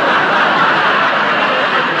here.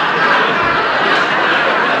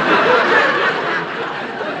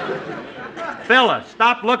 Phyllis,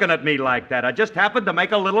 stop looking at me like that. I just happened to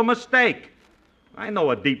make a little mistake. I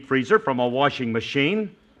know a deep freezer from a washing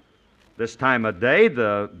machine. This time of day,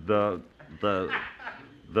 the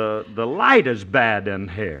light is bad in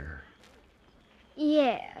here.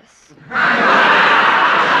 Yes.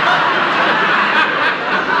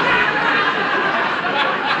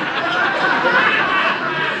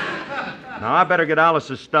 Now, I better get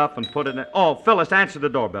Alice's stuff and put it in... Oh, Phyllis, answer the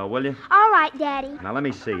doorbell, will you? All right, Daddy. Now, let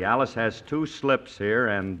me see. Alice has 2 slips here,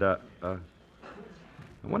 and,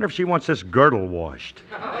 I wonder if she wants this girdle washed.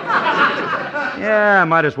 Yeah, I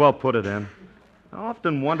might as well put it in. I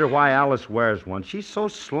often wonder why Alice wears one. She's so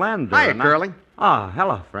slender. Hiya, Curly. Ah,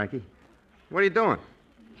 hello, Frankie. What are you doing?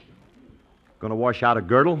 Gonna wash out a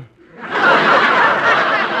girdle?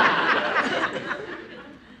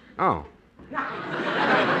 Oh.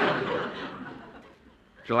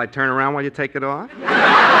 Shall I turn around while you take it off?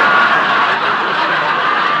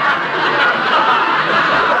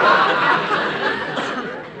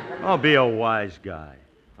 Oh, be a wise guy.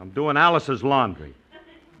 I'm doing Alice's laundry.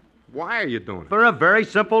 Why are you doing it? For a very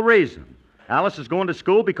simple reason. Alice is going to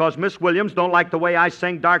school because Miss Williams don't like the way I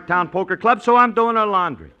sing Darktown Poker Club, so I'm doing her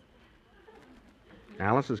laundry.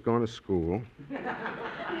 Alice is going to school.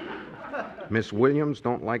 Miss Williams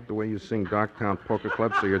don't like the way you sing Darktown Poker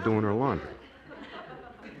Club, so you're doing her laundry.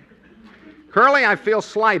 Curly, I feel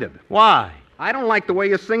slighted. Why? I don't like the way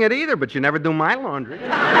you sing it either, but you never do my laundry.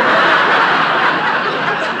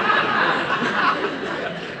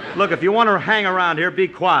 Look, if you want to hang around here, be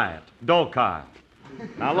quiet. Dolcar.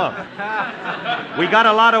 Now, look. We got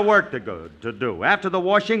a lot of work to do. After the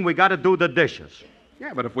washing, we got to do the dishes.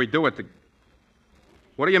 Yeah, but if we do it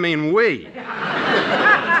What do you mean, we?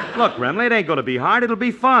 Look, Remley, it ain't going to be hard. It'll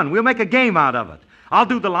be fun. We'll make a game out of it. I'll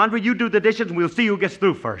do the laundry, you do the dishes, and we'll see who gets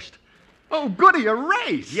through first. Oh, goody, a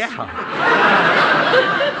race. Yeah.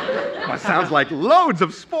 Well, sounds like loads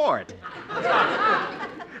of sport.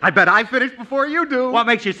 I bet I finish before you do. What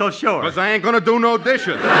makes you so sure? Because I ain't going to do no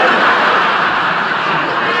dishes.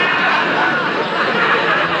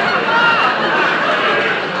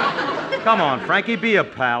 Come on, Frankie, be a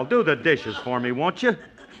pal. Do the dishes for me, won't you?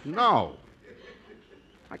 No.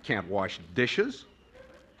 I can't wash dishes.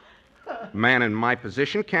 A man in my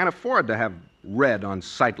position can't afford to have red,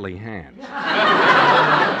 unsightly hands.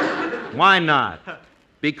 Why not?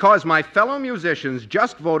 Because my fellow musicians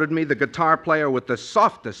just voted me the guitar player with the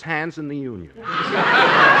softest hands in the union.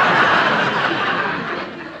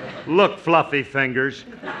 Look, Fluffy Fingers.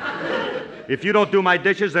 If you don't do my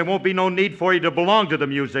dishes, there won't be no need for you to belong to the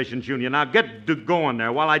Musicians Union. Now get to going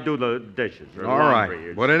there while I do the dishes. All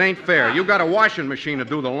right, but it ain't fair. You got a washing machine to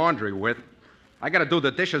do the laundry with. I got to do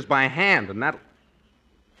the dishes by hand, and that...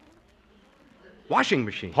 Washing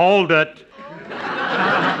machine. Hold it.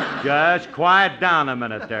 Just quiet down a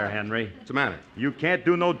minute there, Henry. What's the matter? You can't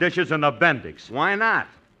do no dishes in a Bendix. Why not?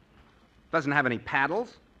 Doesn't have any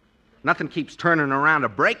paddles. Nothing keeps turning around to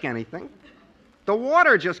break anything. The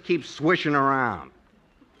water just keeps swishing around.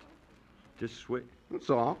 Just swish? That's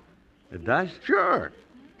all. It does? Sure.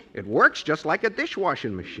 It works just like a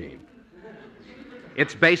dishwashing machine.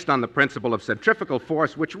 It's based on the principle of centrifugal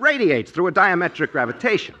force, which radiates through a diametric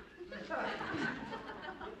gravitation.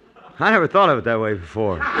 I never thought of it that way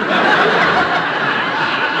before. Hey,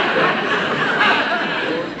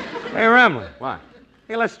 Remley. What?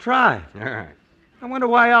 Hey, let's try. All right. I wonder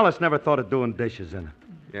why Alice never thought of doing dishes in it.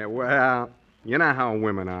 Yeah, well, you know how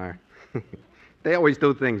women are. They always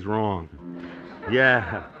do things wrong.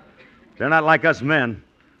 Yeah. They're not like us men.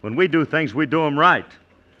 When we do things, we do them right.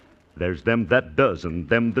 There's them that does and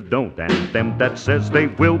them that don't, and them that says they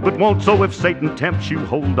will but won't. So if Satan tempts you,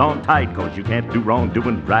 hold on tight, 'cause you can't do wrong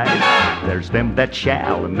doing right. There's them that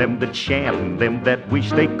shall and them that shan't, and them that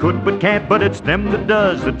wish they could but can't. But it's them that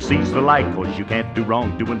does that sees the light, 'cause you can't do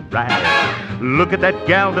wrong doing right. Look at that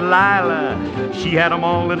gal Delilah, she had 'em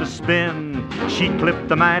all in a spin. She clipped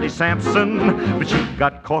the mighty Samson, but she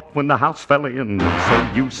got caught when the house fell in. So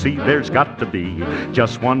you see there's got to be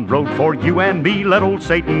just one road for you and me. Let old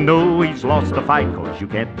Satan know he's lost the fight, 'cause you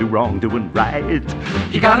can't do wrong doing right.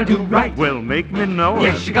 You gotta do right. Well, make me know it.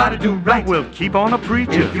 Yes, you gotta do right. Well, keep on a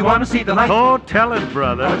preaching. If you wanna see the light. Oh, tell it,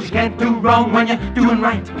 brother. 'Cause you can't do wrong when you're doing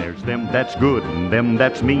right. There's them that's good and them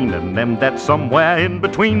that's mean and them that's somewhere in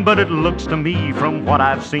between. But it looks to me from what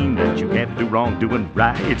I've seen that you can't do wrong doing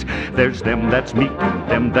right. There's them that's meek and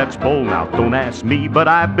them that's bold. Now, don't ask me, but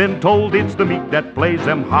I've been told it's the meek that plays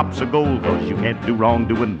them hops of gold, 'cause you can't do wrong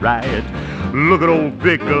doing right. Look at old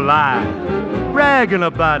Big Goliath, bragging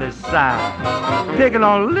about his size, picking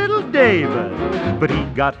on little David. But he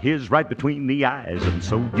got his right between the eyes, and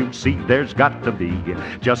so you see there's got to be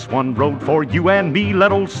just one road for you and me.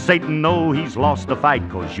 Let old Satan know he's lost the fight,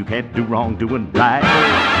 'cause you can't do wrong doing right.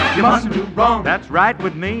 You mustn't do wrong. That's right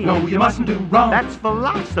with me. No, you mustn't do wrong. That's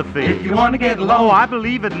philosophy. If you want to get along. Oh, I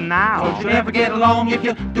believe it now. 'Cause you never get along if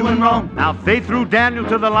you're doing wrong. Now, they threw Daniel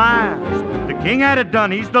to the lions. The king had it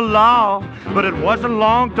done. He's the law. But it wasn't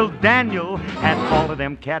long till Daniel had all of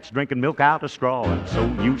them cats drinking milk out of straw. And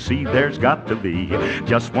so you see there's got to be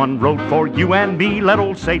just one road for you and me. Let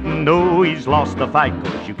old Satan know he's lost the fight,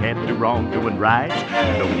 'cause you can't do wrong doing right.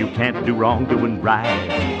 No, you can't do wrong doing right.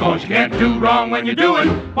 'Cause you can't do wrong when you're doing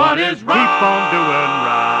what is right. Keep on doing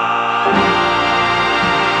right.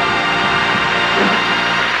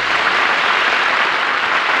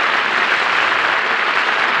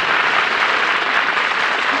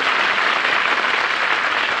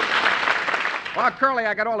 Well, Curly,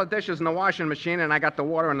 I got all the dishes in the washing machine, and I got the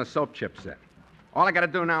water and the soap chips in. All I got to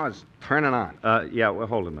do now is turn it on. Yeah, well,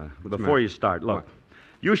 hold a minute. Before matter? you start, look.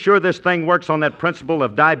 You sure this thing works on that principle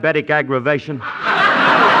of diabetic aggravation?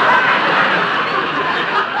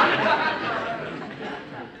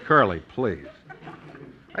 Curly, please.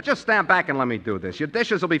 Now, just stand back and let me do this. Your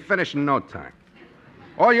dishes will be finished in no time.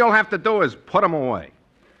 All you'll have to do is put them away.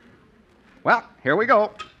 Well, here we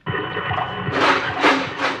go.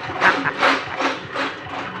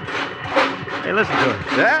 Hey, listen to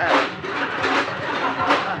her. Yeah?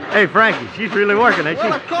 Hey, Frankie, she's really working, ain't she?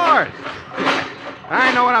 Well, of course.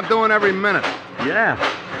 I know what I'm doing every minute. Yeah.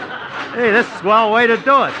 Hey, this is a swell way to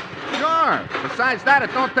do it. Sure. Besides that,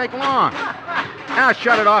 it don't take long. Now,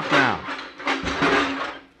 shut it off now.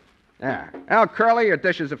 There. Now, Curly, your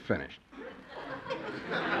dishes are finished.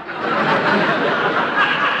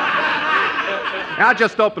 Now,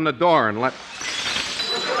 just open the door and let...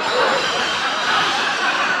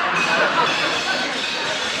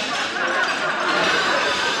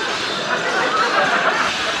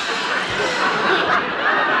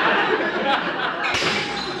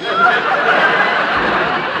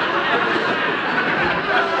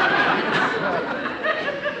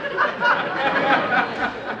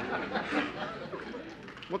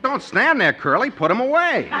 Well, don't stand there, Curly. Put them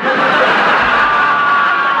away.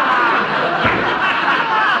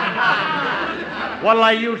 What'll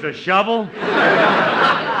I use, a shovel?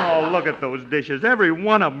 Oh, look at those dishes. Every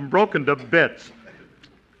one of them broken to bits.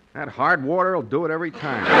 That hard water will do it every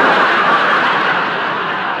time.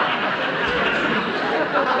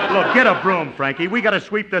 Look, get a broom, Frankie. We got to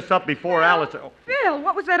sweep this up before Alice... Oh. Phil,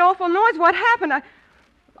 what was that awful noise? What happened?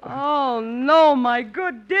 Oh, no, my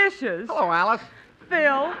good dishes. Hello, Alice.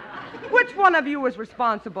 Phil, which one of you was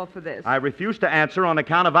responsible for this? I refuse to answer on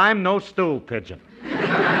account of I'm no stool pigeon. Nor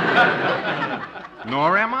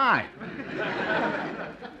am I.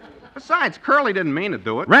 Besides, Curly didn't mean to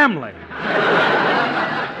do it. Remley!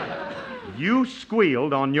 You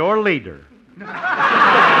squealed on your leader.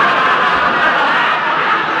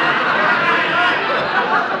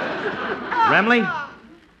 Remley,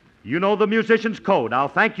 you know the musician's code. I'll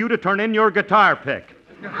thank you to turn in your guitar pick.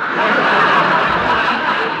 Well,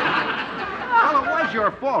 it was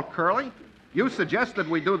your fault, Curly. You suggested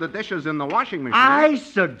we do the dishes in the washing machine. I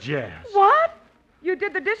suggest. What? You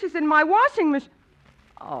did the dishes in my washing machine.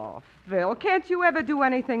 Oh, Phil, can't you ever do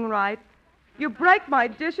anything right? You break my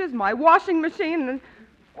dishes, my washing machine, and...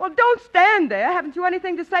 Well, don't stand there. Haven't you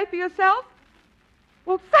anything to say for yourself?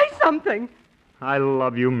 Well, say something. I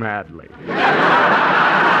love you madly.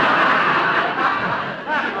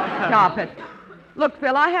 Stop it. Look,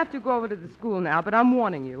 Phil, I have to go over to the school now, but I'm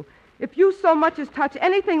warning you. If you so much as touch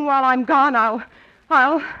anything while I'm gone, I'll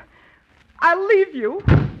leave you.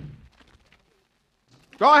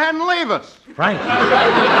 Go ahead and leave us. Frankie.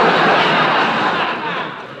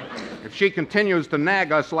 If she continues to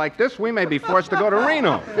nag us like this, we may be forced to go to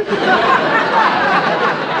Reno.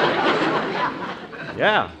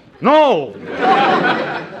 Yeah. No!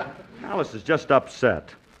 Alice is just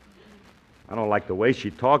upset. I don't like the way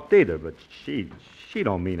she talked either, but she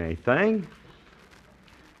don't mean anything.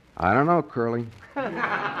 I don't know, Curly.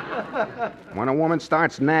 When a woman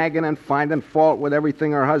starts nagging and finding fault with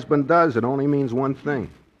everything her husband does, it only means one thing.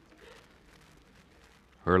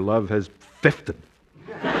 Her love has fifted.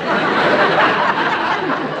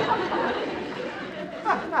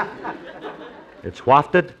 It's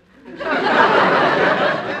wafted?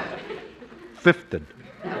 Fifted.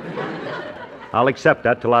 I'll accept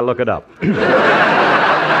that till I look it up.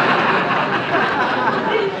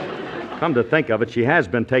 Come to think of it, she has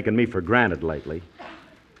been taking me for granted lately.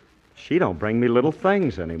 She don't bring me little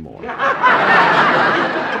things anymore.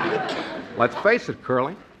 Let's face it,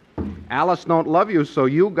 Curly. Alice don't love you, so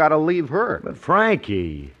you gotta leave her. But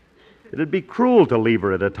Frankie, it'd be cruel to leave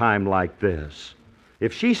her at a time like this.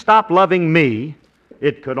 If she stopped loving me,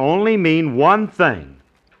 it could only mean one thing.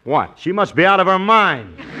 What? She must be out of her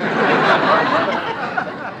mind.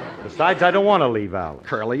 Besides, I don't want to leave Alice.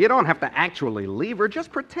 Curly, you don't have to actually leave her.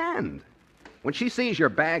 Just pretend. When she sees your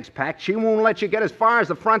bags packed, she won't let you get as far as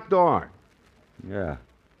the front door. Yeah.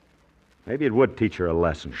 Maybe it would teach her a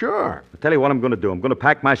lesson. Sure. I'll tell you what I'm going to do. I'm going to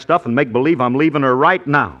pack my stuff and make believe I'm leaving her right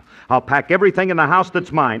now. I'll pack everything in the house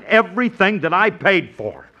that's mine. Everything that I paid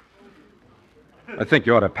for. I think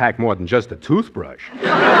you ought to pack more than just a toothbrush.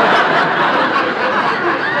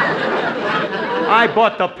 I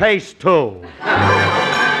bought the paste, too.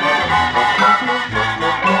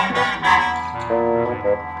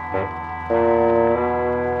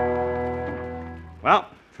 Well,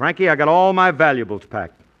 Frankie, I got all my valuables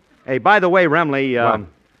packed. Hey, by the way, Remley,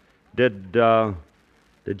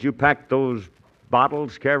 did you pack those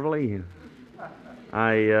bottles carefully?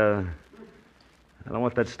 I don't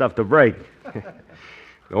want that stuff to break.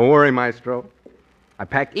 Don't worry, Maestro. I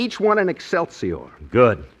packed each one in Excelsior.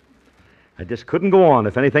 Good. I just couldn't go on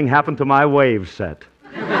if anything happened to my wave set.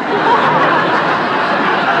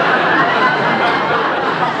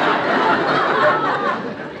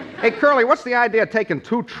 Hey, Curly, what's the idea of taking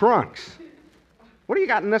 2 trunks? What do you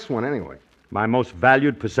got in this one, anyway? My most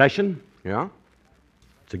valued possession? Yeah?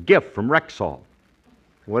 It's a gift from Rexall.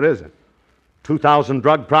 What is it? 2,000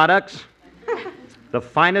 drug products. The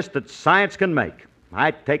finest that science can make.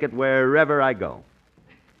 I take it wherever I go.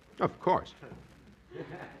 Of course.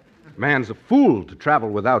 Man's a fool to travel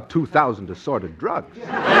without 2,000 assorted drugs.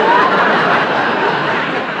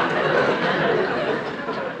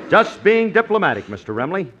 Just being diplomatic, Mr.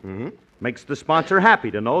 Remley. Mm-hmm. Makes the sponsor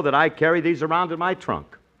happy to know that I carry these around in my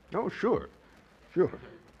trunk. Oh, sure. Sure.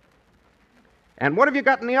 And what have you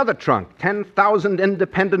got in the other trunk? 10,000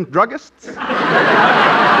 independent druggists?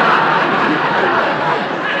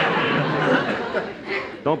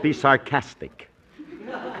 Don't be sarcastic.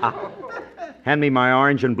 Hand me my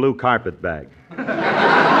orange and blue carpet bag.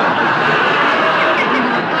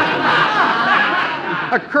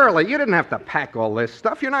 Curly, you didn't have to pack all this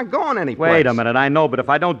stuff. You're not going anyplace. Wait a minute, I know, but if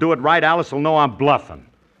I don't do it right, Alice will know I'm bluffing.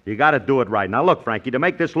 You got to do it right. Now, look, Frankie, to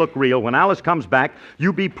make this look real, when Alice comes back,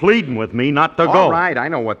 you be pleading with me not to go. All right, I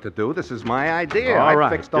know what to do. This is my idea. All right,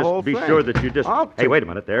 fixed the just whole be thing. sure that you just... Hey, wait a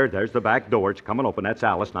minute. There's the back door. It's coming open. That's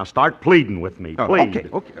Alice. Now start pleading with me, please.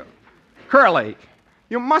 Okay. Curly,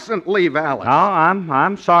 you mustn't leave Alice. No,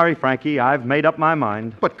 I'm sorry, Frankie. I've made up my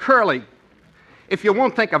mind. But, Curly, if you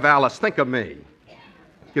won't think of Alice, think of me.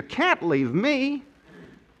 You can't leave me.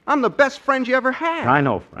 I'm the best friend you ever had. I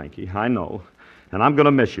know, Frankie. I know. And I'm going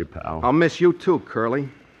to miss you, pal. I'll miss you too, Curly.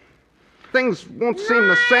 Things won't seem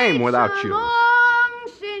the same without you. Long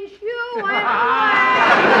since you went away.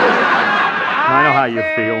 I know how you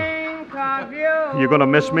feel. You going to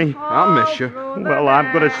miss me? I'll miss you. Well,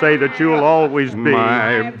 I'm going to say that you'll always be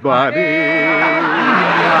my buddy.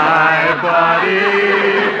 My buddy.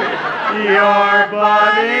 Your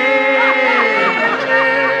buddy.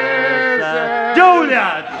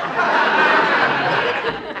 Julius!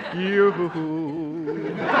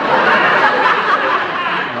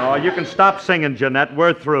 Oh, you can stop singing, Jeanette.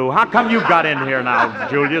 We're through. How come you got in here now,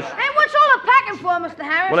 Julius? Hey, what's all the packing for, Mr.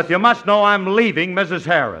 Harris? Well, if you must know, I'm leaving Mrs.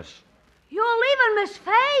 Harris. You're leaving Miss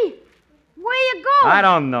Fay? Where you going? I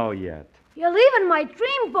don't know yet. You're leaving my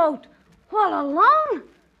dreamboat all alone?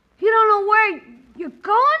 You don't know where you're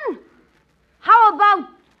going? How about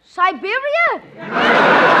Siberia?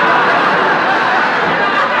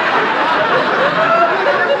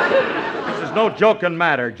 This is no joking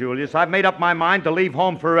matter, Julius. I've made up my mind to leave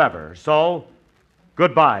home forever. So,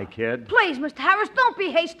 goodbye, kid. Please, Mr. Harris, don't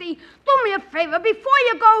be hasty. Do me a favor. Before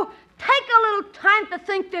you go, take a little time to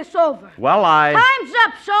think this over. Well, Time's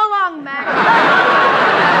up. So long, Mac.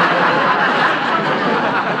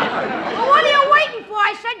 Well, what are you waiting for?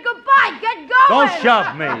 I said goodbye. Get going. Don't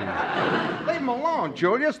shove me. Leave him alone,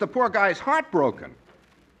 Julius. The poor guy's heartbroken.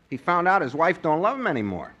 He found out his wife don't love him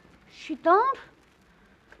anymore. She don't?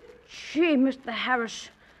 Gee, Mr. Harris,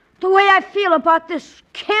 the way I feel about this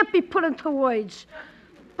can't be put into words.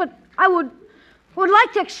 But I would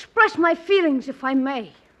like to express my feelings, if I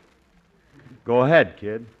may. Go ahead,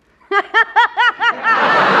 kid. Wait till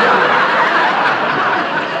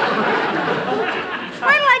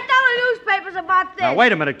I tell the newspapers about this. Now,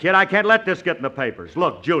 wait a minute, kid. I can't let this get in the papers.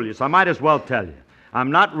 Look, Julius, I might as well tell you. I'm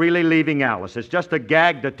not really leaving Alice. It's just a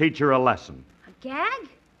gag to teach her a lesson. A gag?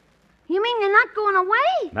 You mean you're not going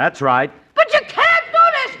away? That's right. But you can't do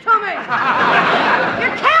this to me!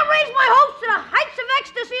 You can't raise my hopes to the heights of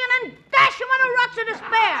ecstasy and then dash them on the rocks of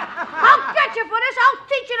despair. I'll get you for this. I'll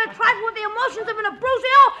teach you to trifle with the emotions of an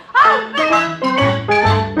Abruzio.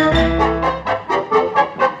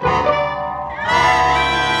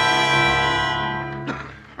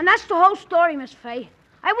 And that's the whole story, Miss Fay.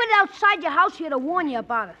 I went outside your house here to warn you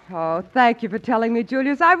about it. Oh, thank you for telling me,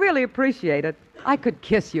 Julius. I really appreciate it. I could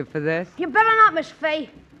kiss you for this. You better not, Miss Fay.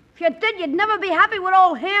 If you did, you'd never be happy with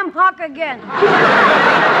old Ham Hock again. So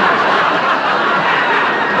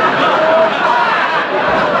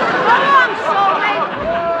long, soulmate.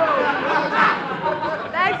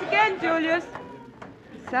 Thanks again, Julius.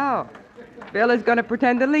 So, Bill is going to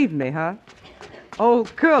pretend to leave me, huh?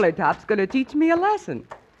 Old Curly Top's going to teach me a lesson.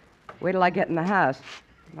 Wait till I get in the house.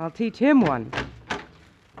 I'll teach him one.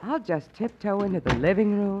 I'll just tiptoe into the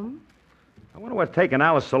living room. I wonder what's taking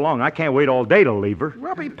Alice so long. I can't wait all day to leave her.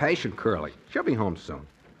 Well, be patient, Curly. She'll be home soon.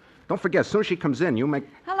 Don't forget, as soon as she comes in, you make...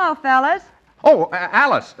 Hello, fellas. Oh,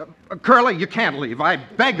 Alice. Curly, you can't leave. I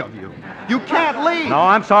beg of you. You can't leave. No,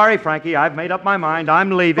 I'm sorry, Frankie. I've made up my mind.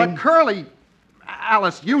 I'm leaving. But, Curly...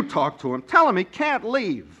 Alice, you talk to him. Tell him he can't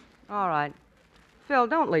leave. All right. Phil,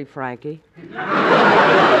 don't leave Frankie.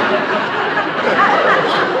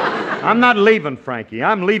 I'm not leaving, Frankie.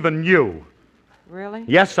 I'm leaving you. Really?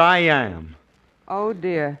 Yes, I am. Oh,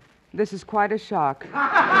 dear. This is quite a shock.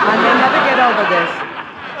 I may never get over this.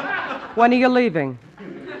 When are you leaving?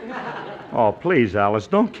 Oh, please, Alice,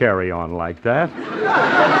 don't carry on like that.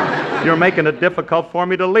 You're making it difficult for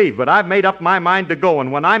me to leave, but I've made up my mind to go,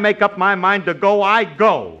 and when I make up my mind to go, I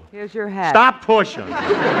go. Here's your hat. Stop pushing.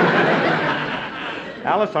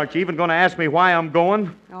 Alice, aren't you even going to ask me why I'm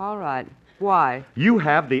going? All right. Why? You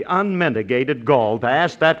have the unmitigated gall to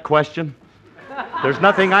ask that question. There's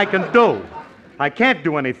nothing I can do. I can't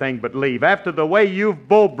do anything but leave. After the way you've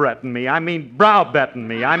brow-betting me, I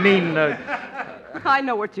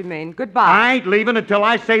know what you mean. Goodbye. I ain't leaving until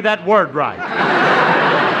I say that word right.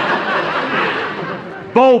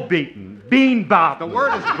 Bow-beaten, bean-bopping. The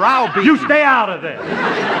word is brow-beaten. You stay out of this.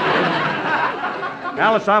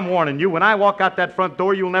 Alice, I'm warning you. When I walk out that front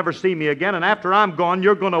door, you'll never see me again, and after I'm gone,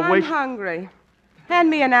 you're going to wish... I'm hungry. Hand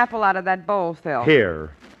me an apple out of that bowl, Phil.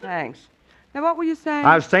 Here. Thanks. Now, what were you saying?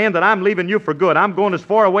 I was saying that I'm leaving you for good. I'm going as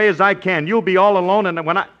far away as I can. You'll be all alone, and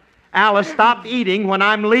when I... Alice, stop eating when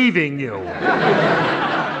I'm leaving you. Oh,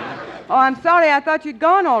 I'm sorry. I thought you'd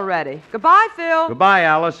gone already. Goodbye, Phil. Goodbye,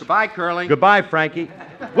 Alice. Goodbye, Curly. Goodbye, Frankie.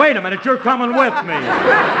 Wait a minute. You're coming with me.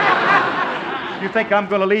 You think I'm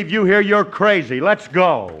going to leave you here? You're crazy. Let's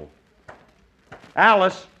go.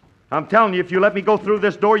 Alice, I'm telling you, if you let me go through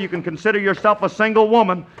this door, you can consider yourself a single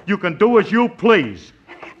woman. You can do as you please.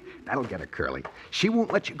 That'll get her, Curly. She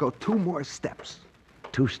won't let you go 2 more steps.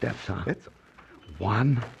 2 steps, huh? It's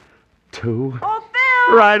 1, 2. Oh,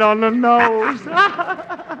 Phil! Right on the nose.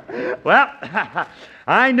 Well,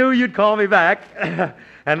 I knew you'd call me back.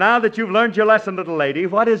 And now that you've learned your lesson, little lady,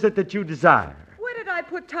 what is it that you desire? Where did I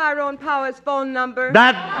put Tyrone Power's phone number?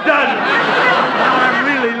 That does it. I'm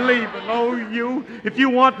really leaving. Oh, you. If you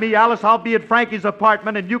want me, Alice, I'll be at Frankie's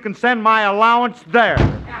apartment, and you can send my allowance there.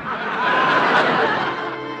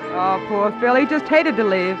 Oh, poor Phil. He just hated to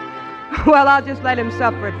leave. Well, I'll just let him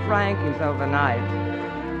suffer at Frankie's overnight.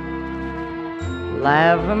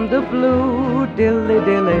 Lavender blue,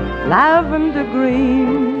 dilly-dilly, lavender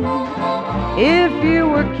green. If you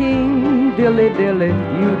were king, dilly-dilly,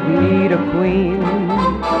 you'd need a queen.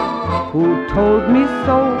 Who told me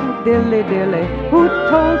so, dilly-dilly, who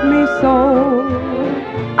told me so?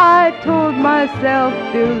 I told myself,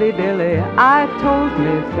 dilly-dilly, I told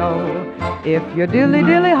me so. If your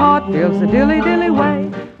dilly-dilly heart feels the dilly-dilly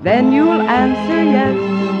way, then you'll answer yes.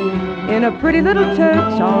 In a pretty little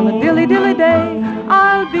church on a dilly-dilly day,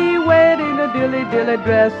 I'll be wearing a dilly-dilly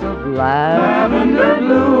dress of lavender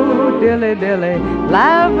blue, dilly-dilly,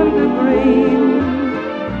 lavender green.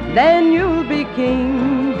 Then you'll be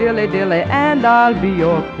king, dilly-dilly, and I'll be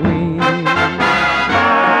your queen.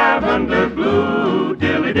 Lavender blue,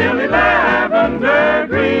 dilly-dilly, lavender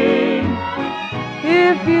green.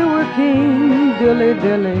 If you were king,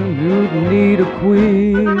 dilly-dilly, you'd need a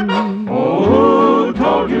queen. Oh, who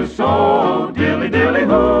told you so? Dilly-dilly,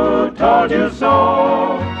 who told you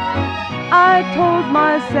so? I told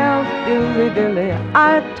myself, dilly-dilly,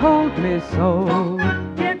 I told me so.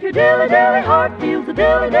 If your dilly-dilly heart feels the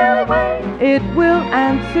dilly-dilly way, it will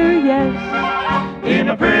answer yes. In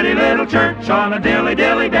a pretty little church on a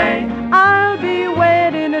dilly-dilly day, I'll be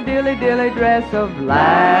wed in a dilly-dilly dress of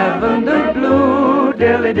lavender blue,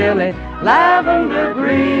 dilly-dilly, lavender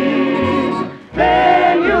green.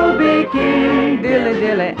 Then you'll be king,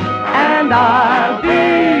 dilly-dilly, and I'll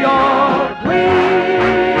be your queen.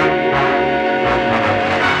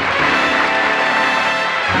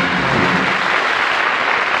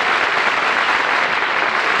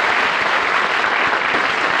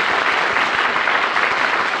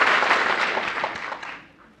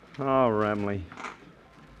 Oh, Remley.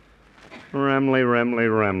 Remley.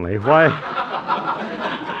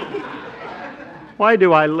 Why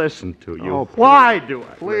do I listen to you? Oh, Why do I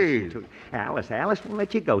please. listen to you? Alice won't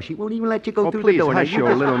let you go. She won't even let you go through Please the door. hush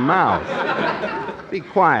your little mouth. Be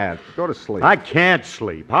quiet. Go to sleep. I can't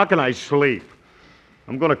sleep. How can I sleep?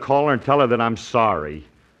 I'm going to call her and tell her that I'm sorry.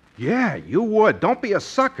 Yeah, you would. Don't be a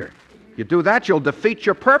sucker. You do that, you'll defeat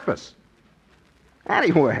your purpose.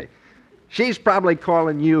 Anyway, she's probably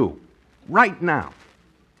calling you right now.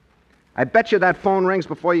 I bet you that phone rings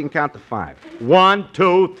before you can count to 5. 1,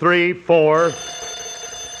 2, 3, 4.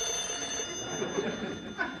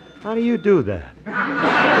 How do you do that?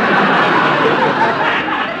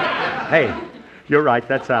 Hey, you're right.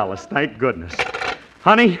 That's Alice. Thank goodness.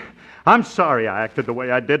 Honey, I'm sorry I acted the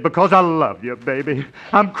way I did because I love you, baby.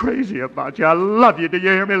 I'm crazy about you. I love you. Do you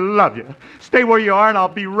hear me? Love you. Stay where you are and I'll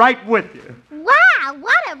be right with you. Wow,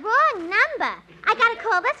 what a wrong number. I gotta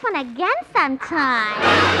call this one again sometime.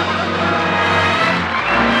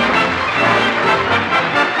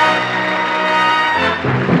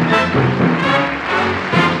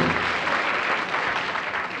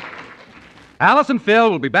 Alice and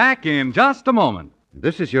Phil will be back in just a moment.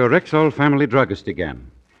 This is your Rexall family druggist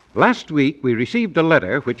again. Last week, we received a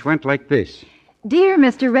letter which went like this. Dear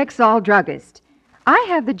Mr. Rexall Druggist, I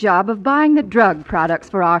have the job of buying the drug products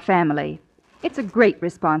for our family. It's a great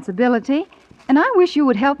responsibility, and I wish you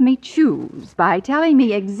would help me choose by telling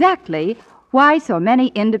me exactly why so many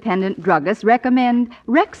independent druggists recommend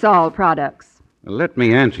Rexall products. Let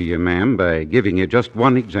me answer you, ma'am, by giving you just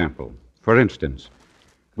one example. For instance,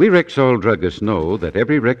 we Rexall druggists know that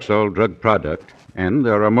every Rexall drug product, and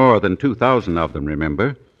there are more than 2,000 of them,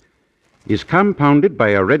 remember, is compounded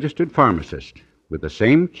by a registered pharmacist with the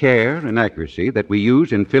same care and accuracy that we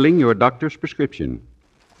use in filling your doctor's prescription.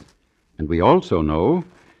 And we also know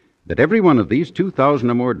that every one of these 2,000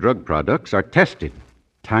 or more drug products are tested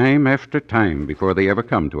time after time before they ever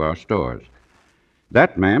come to our stores.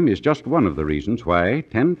 That, ma'am, is just one of the reasons why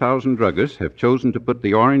 10,000 druggists have chosen to put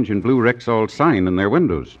the orange and blue Rexall sign in their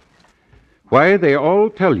windows. Why they all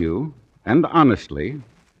tell you, and honestly,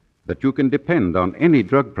 that you can depend on any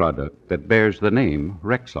drug product that bears the name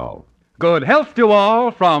Rexall. Good health to all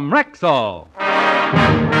from Rexall.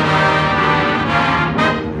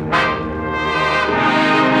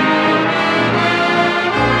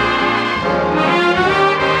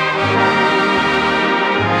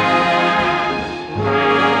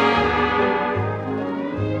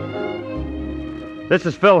 This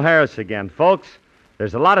is Phil Harris again, folks.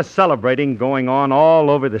 There's a lot of celebrating going on all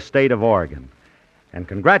over the state of Oregon. And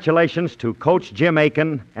congratulations to Coach Jim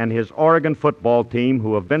Aiken and his Oregon football team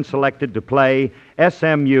who have been selected to play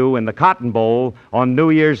SMU in the Cotton Bowl on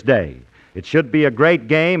New Year's Day. It should be a great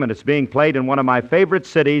game, and it's being played in one of my favorite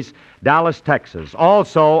cities, Dallas, Texas.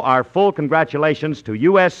 Also, our full congratulations to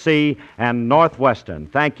USC and Northwestern.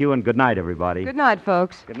 Thank you, and good night, everybody. Good night,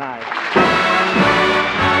 folks. Good night.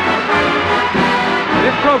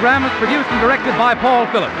 This program is produced and directed by Paul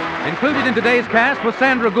Phillips. Included in today's cast was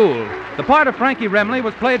Sandra Gould. The part of Frankie Remley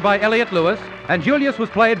was played by Elliott Lewis, and Julius was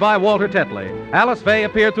played by Walter Tetley. Alice Faye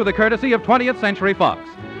appeared through the courtesy of 20th Century Fox.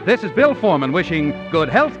 This is Bill Foreman wishing good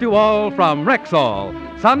health to all from Rexall.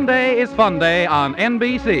 Sunday is Fun Day on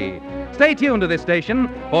NBC. Stay tuned to this station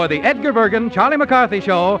for the Edgar Bergen, Charlie McCarthy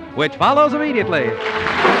Show, which follows immediately.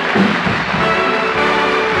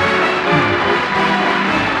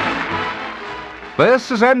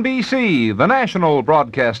 This is NBC, the national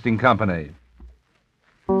broadcasting company.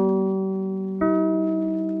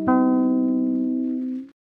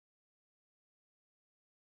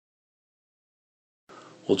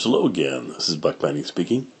 Well, hello again. This is Buck Benny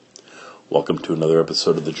speaking. Welcome to another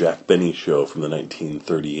episode of the Jack Benny Show from the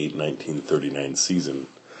 1938-1939 season.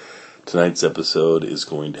 Tonight's episode is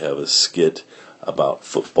going to have a skit about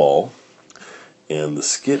football, and the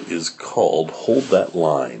skit is called Hold That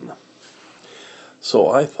Line.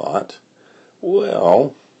 So I thought,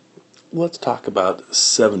 well, let's talk about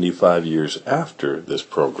 75 years after this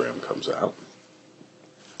program comes out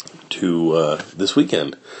to this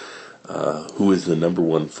weekend. Who is the number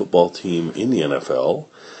one football team in the NFL?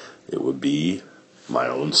 It would be my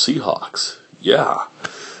own Seahawks. Yeah.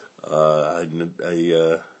 I don't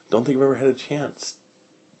think I've ever had a chance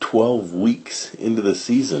 12 weeks into the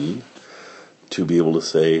season to be able to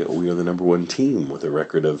say we are the number one team with a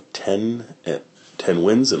record of 10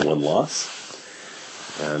 wins and 1 loss.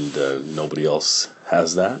 And nobody else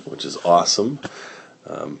has that, which is awesome.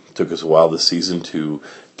 Took us a while this season to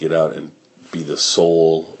get out and be the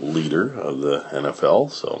sole leader of the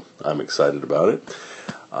NFL, so I'm excited about it.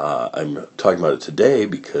 I'm talking about it today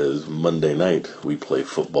because Monday night we play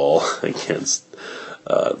football against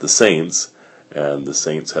the Saints, and the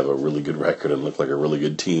Saints have a really good record and look like a really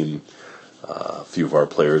good team. A few of our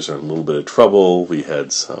players are in a little bit of trouble. We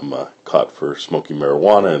had some caught for smoking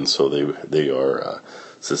marijuana, and so they are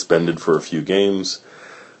suspended for a few games.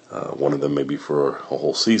 One of them maybe for a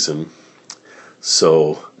whole season.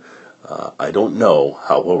 So I don't know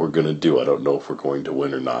what we're going to do. I don't know if we're going to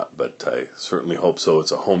win or not, but I certainly hope so.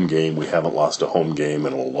 It's a home game. We haven't lost a home game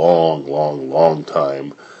in a long, long, long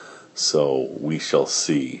time, so we shall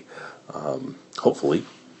see. Hopefully,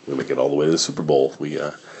 we make it all the way to the Super Bowl. We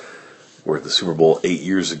were at the Super Bowl 8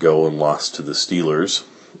 years ago and lost to the Steelers,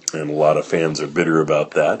 and a lot of fans are bitter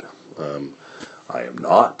about that. I am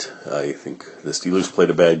not. I think the Steelers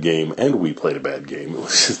played a bad game, and we played a bad game. It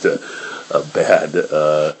was just a bad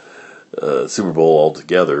Super Bowl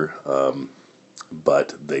altogether,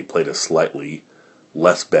 but they played a slightly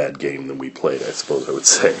less bad game than we played, I suppose I would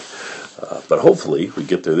say. But hopefully we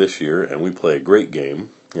get there this year and we play a great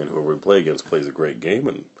game, and whoever we play against plays a great game,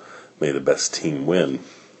 and may the best team win.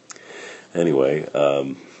 Anyway,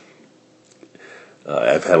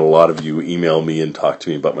 I've had a lot of you email me and talk to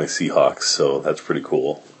me about my Seahawks, so that's pretty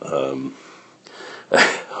cool.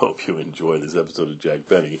 hope you enjoy this episode of Jack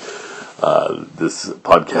Benny. This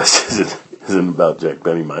podcast isn't about Jack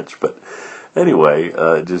Benny much, but anyway,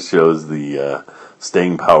 it just shows the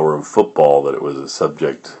staying power of football, that it was a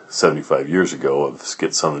subject 75 years ago of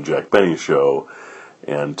skits on the Jack Benny Show,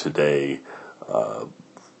 and today a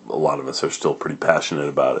lot of us are still pretty passionate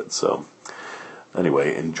about it. So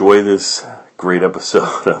anyway, enjoy this great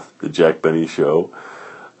episode of the Jack Benny Show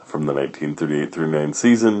from the 1938-39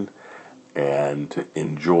 season, and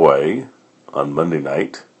enjoy on Monday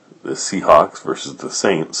night the Seahawks versus the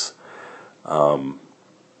Saints of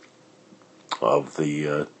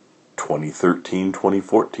the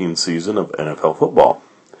 2013-2014 season of NFL football.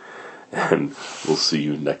 And we'll see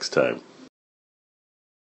you next time.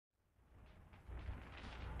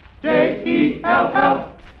 J-E-L-L-O.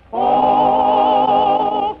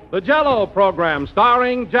 The Jell-O program,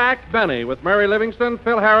 starring Jack Benny, with Mary Livingston,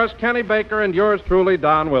 Phil Harris, Kenny Baker, and yours truly,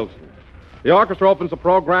 Don Wilson. The orchestra opens the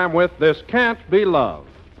program with This Can't Be Love.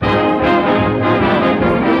 The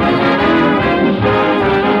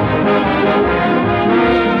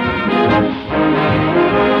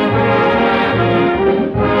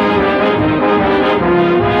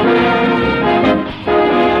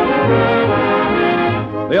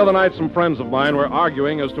other night, some friends of mine were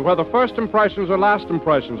arguing as to whether first impressions or last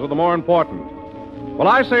impressions are the more important. Well,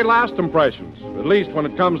 I say last impressions, at least when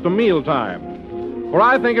it comes to mealtime. For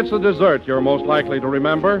I think it's the dessert you're most likely to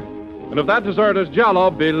remember. And if that dessert is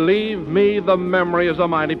Jell-O, believe me, the memory is a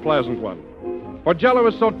mighty pleasant one. For Jell-O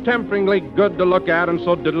is so temperingly good to look at and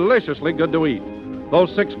so deliciously good to eat.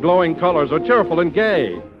 Those 6 glowing colors are cheerful and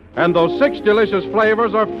gay. And those 6 delicious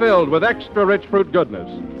flavors are filled with extra rich fruit goodness.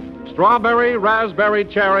 Strawberry, raspberry,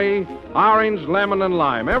 cherry, orange, lemon, and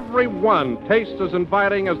lime. Every one tastes as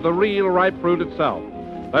inviting as the real ripe fruit itself.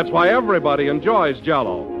 That's why everybody enjoys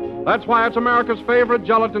Jell-O. That's why it's America's favorite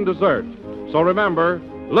gelatin dessert. So remember,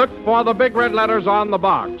 look for the big red letters on the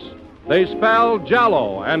box. They spell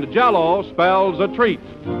Jell-O, and Jell-O spells a treat.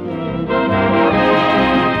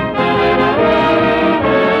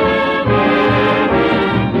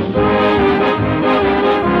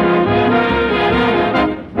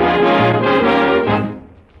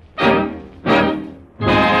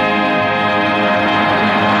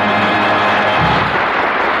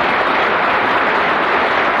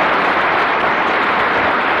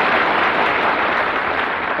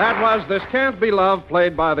 That was This Can't Be Love,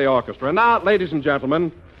 played by the orchestra. And now, ladies and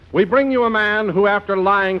gentlemen, we bring you a man who, after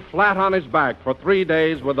lying flat on his back for 3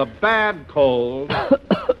 days with a bad cold,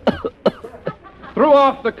 threw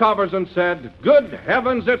off the covers and said, "Good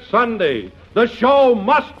heavens, it's Sunday. The show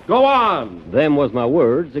must go on." Them was my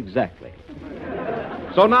words, exactly.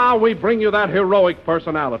 So now we bring you that heroic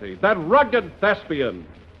personality, that rugged thespian,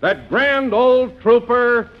 that grand old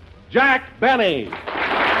trooper, Jack Benny.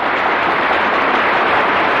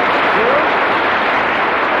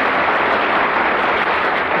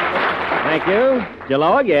 Thank you.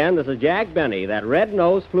 Hello again. This is Jack Benny, that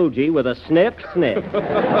red-nosed flugee with a snip.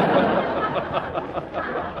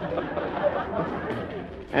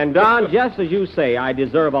 And, Don, just as you say, I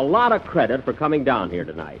deserve a lot of credit for coming down here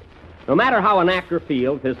tonight. No matter how an actor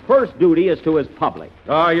feels, his first duty is to his public.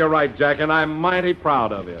 Oh, you're right, Jack, and I'm mighty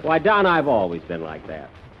proud of you. Why, Don, I've always been like that.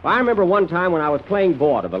 I remember one time when I was playing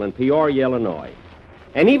vaudeville in Peoria, Illinois.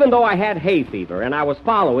 And even though I had hay fever and I was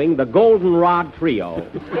following the Goldenrod Trio,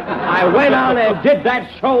 I went on and did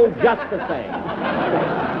that show just the same.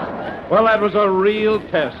 Well, that was a real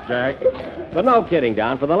test, Jack. But no kidding,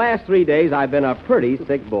 Don. For the last 3 days, I've been a pretty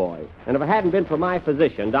sick boy. And if it hadn't been for my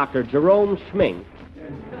physician, Dr. Jerome Schmink,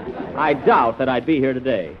 I doubt that I'd be here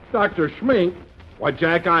today. Dr. Schmink? Why,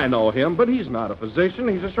 Jack, I know him, but he's not a physician.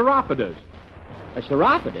 He's a chiropodist. A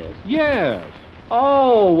chiropodist? Yes.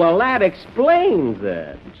 Oh, well, that explains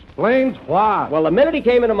it. Explains what? Well, the minute he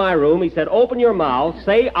came into my room, he said, "Open your mouth,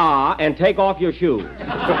 say ah, and take off your shoes."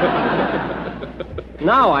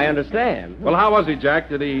 Now I understand. Well, how was he, Jack?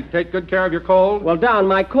 Did he take good care of your cold? Well, Don,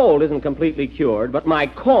 my cold isn't completely cured, but my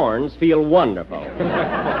corns feel wonderful.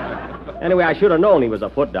 Anyway, I should have known he was a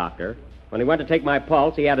foot doctor. When he went to take my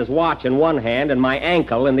pulse, he had his watch in one hand and my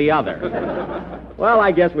ankle in the other. Well,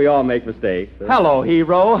 I guess we all make mistakes. Hello,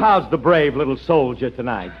 hero. How's the brave little soldier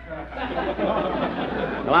tonight?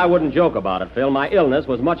 Well, I wouldn't joke about it, Phil. My illness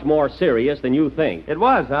was much more serious than you think. It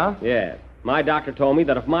was, huh? Yes. My doctor told me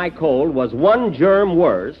that if my cold was one germ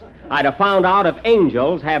worse, I'd have found out if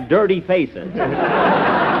angels have dirty faces.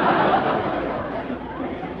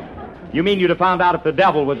 You mean you'd have found out if the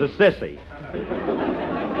devil was a sissy?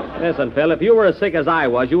 Listen, Phil, if you were as sick as I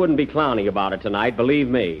was, you wouldn't be clowning about it tonight, believe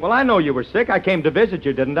me. Well, I know you were sick. I came to visit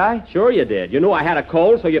you, didn't I? Sure you did. You knew I had a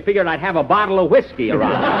cold, so you figured I'd have a bottle of whiskey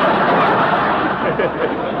around.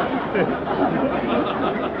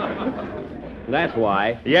 That's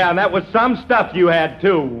why. Yeah, and that was some stuff you had,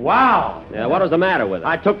 too. Wow. Yeah, what was the matter with it?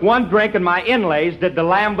 I took one drink and my inlays did the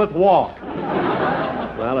Lambeth walk.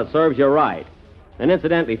 Well, it serves you right. And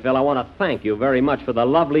incidentally, Phil, I want to thank you very much for the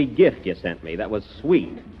lovely gift you sent me. That was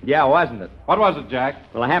sweet. Yeah, wasn't it? What was it, Jack?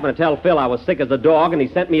 Well, I happened to tell Phil I was sick as a dog, and he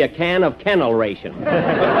sent me a can of kennel ration.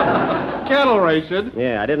 Kennel ration?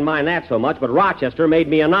 Yeah, I didn't mind that so much, but Rochester made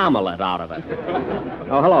me an omelet out of it.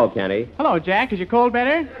 Oh, hello, Kenny. Hello, Jack. Is your cold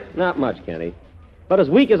better? Not much, Kenny. But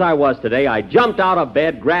as weak as I was today, I jumped out of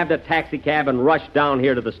bed, grabbed a taxicab, and rushed down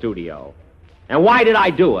here to the studio. And why did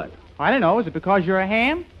I do it? I don't know. Is it because you're a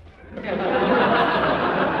ham?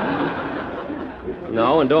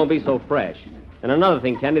 No, and don't be so fresh. And another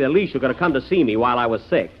thing, Kenny, at least you could have come to see me while I was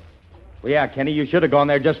sick. Well, yeah, Kenny, you should have gone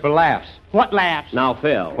there just for laughs. What laughs? Now,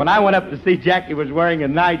 Phil. When I went up to see Jack, he was wearing a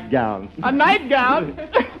nightgown. A nightgown?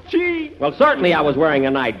 Gee. Well, certainly I was wearing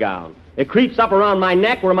a nightgown. It creeps up around my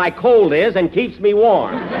neck where my cold is and keeps me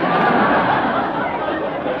warm.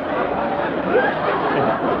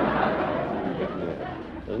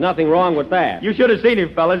 There's nothing wrong with that. You should have seen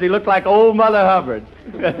him, fellas. He looked like old Mother Hubbard.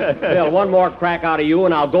 Phil, one more crack out of you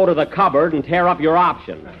and I'll go to the cupboard and tear up your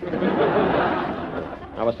option.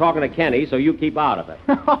 I was talking to Kenny, so you keep out of it.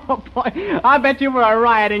 Oh, boy. I bet you were a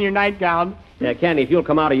riot in your nightgown. Yeah, Kenny, if you'll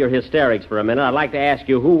come out of your hysterics for a minute, I'd like to ask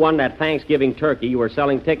you who won that Thanksgiving turkey you were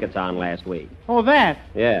selling tickets on last week. Oh, that?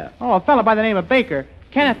 Yeah. Oh, a fellow by the name of Baker.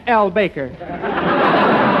 Kenneth L. Baker.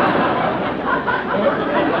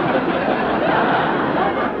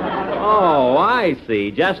 Oh, I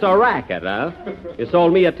see. Just a racket, huh? You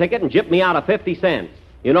sold me a ticket and gypped me out of 50 cents.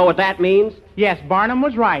 You know what that means? Yes, Barnum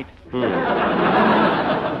was right.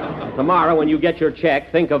 Tomorrow, when you get your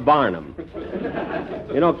check, think of Barnum.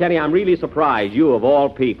 You know, Kenny, I'm really surprised you, of all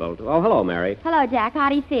people... Oh, hello, Mary. Hello, Jack. How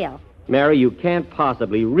do you feel? Mary, you can't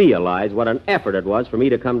possibly realize what an effort it was for me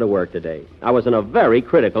to come to work today. I was in a very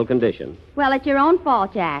critical condition. Well, it's your own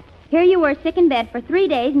fault, Jack. Here you were sick in bed for 3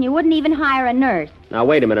 days, and you wouldn't even hire a nurse. Now,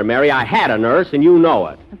 wait a minute, Mary. I had a nurse, and you know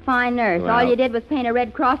it. A fine nurse. Well... All you did was paint a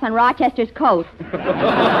red cross on Rochester's coat.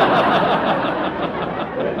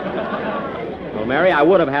 Well, Mary, I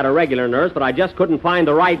would have had a regular nurse, but I just couldn't find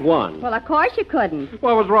the right one. Well, of course you couldn't.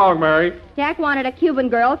 What was wrong, Mary? Jack wanted a Cuban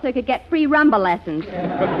girl so he could get free rumba lessons.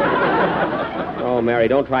 Oh, Mary,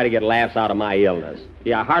 don't try to get laughs out of my illness.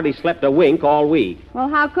 Yeah, I hardly slept a wink all week. Well,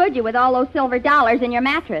 how could you with all those silver dollars in your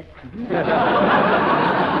mattress?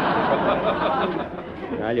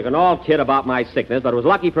 Well, you can all kid about my sickness, but it was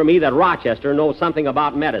lucky for me that Rochester knows something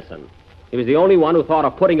about medicine. He was the only one who thought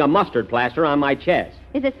of putting a mustard plaster on my chest.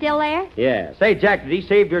 Is it still there? Yes. Say, Jack, did he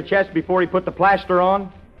save your chest before he put the plaster on?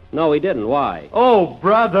 No, he didn't. Why? Oh,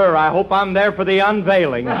 brother, I hope I'm there for the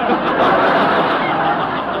unveiling.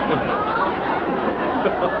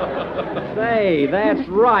 Say, that's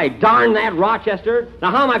right. Darn that Rochester.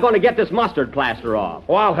 Now, how am I going to get this mustard plaster off?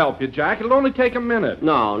 Oh, I'll help you, Jack. It'll only take a minute.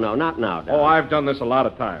 No, not now, Don. Oh, I've done this a lot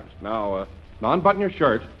of times. Now unbutton your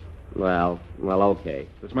shirt. Well, okay.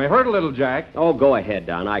 This may hurt a little, Jack. Oh, go ahead,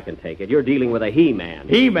 Don. I can take it. You're dealing with a he-man.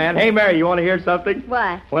 He-man? Hey, Mary, you want to hear something?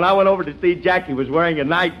 What? When I went over to see Jack, he was wearing a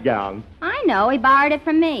nightgown. I know. He borrowed it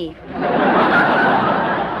from me.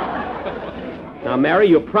 Now, Mary,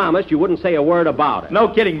 you promised you wouldn't say a word about it. No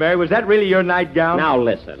kidding, Mary. Was that really your nightgown? Now,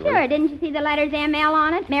 listen. Sure. Didn't you see the letters ML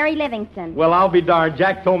on it? Mary Livingston. Well, I'll be darned.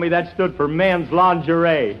 Jack told me that stood for men's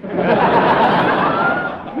lingerie.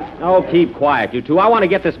 Oh, keep quiet, you two. I want to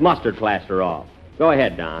get this mustard plaster off. Go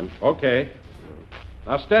ahead, Don. Okay.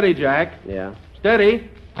 Now, steady, Jack. Yeah. Steady.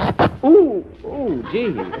 Ooh,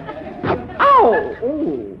 gee. Ow!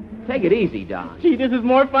 Ooh. Take it easy, Don. Gee, this is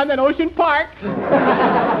more fun than Ocean Park.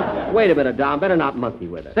 Wait a minute, Don. Better not monkey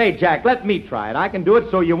with it. Say, Jack, let me try it. I can do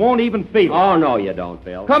it so you won't even feel it. Oh, no, you don't,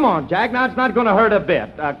 Phil. Come on, Jack. Now, it's not going to hurt a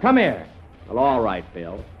bit. Come here. Well, all right,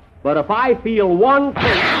 Phil. But if I feel one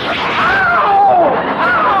thing...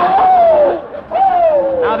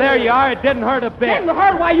 Now, there you are. It didn't hurt a bit. Didn't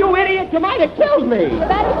hurt? Why, you idiot, you might have killed me. You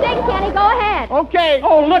better sing, Kenny. Go ahead. Okay.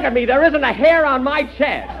 Oh, look at me. There isn't a hair on my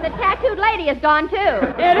chest. The tattooed lady is gone, too.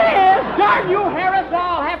 It is? Darn you, Harris.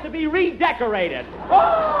 I'll have to be redecorated.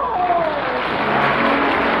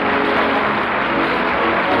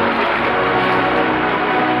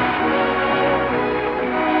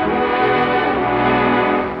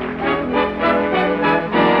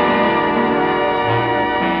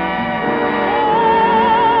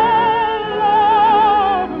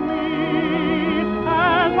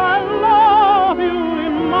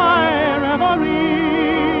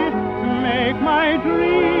 My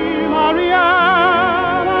dream a reality.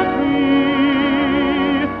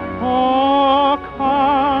 Oh,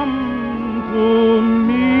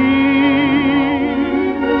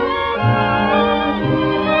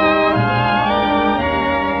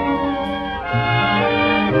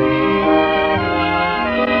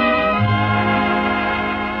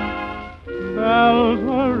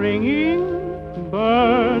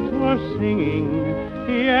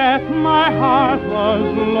 that my heart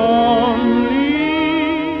was lonely,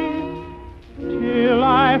 till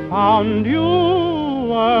I found you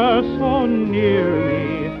were so near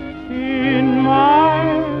me in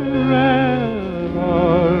my reverie.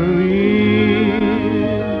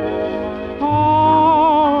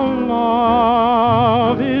 Our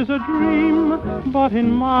love is a dream, but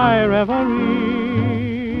in my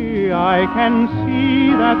reverie I can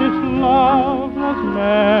see that this love was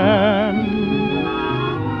meant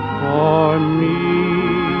for me.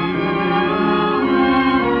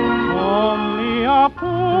 Only a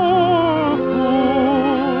poor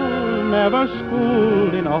fool, never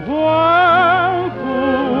schooled in a whirlpool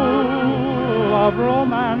of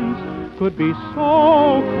romance, could be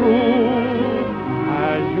so cruel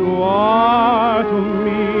as you are to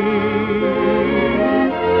me.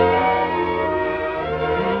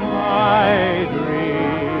 My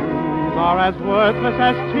dreams are as worthless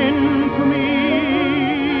as tin to me.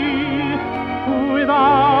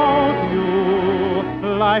 Without you,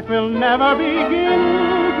 life will never begin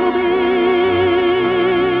to be.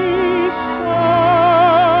 So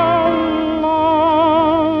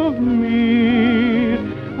love me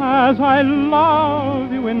as I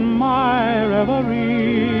love you in my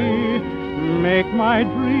reverie. Make my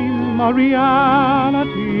dream a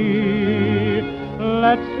reality.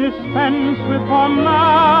 Let suspense with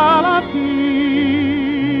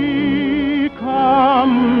formality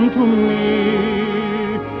come to me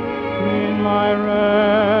in my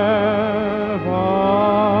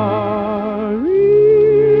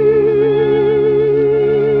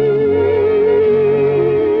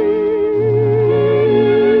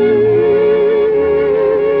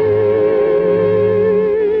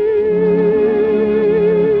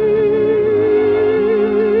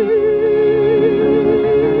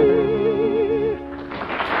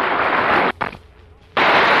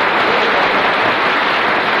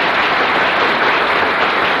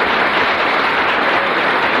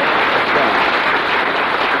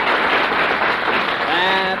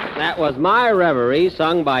Was My Reverie,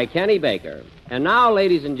 sung by Kenny Baker. And now,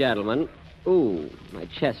 ladies and gentlemen, ooh, my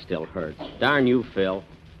chest still hurts. Darn you, Phil.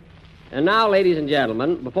 And now, ladies and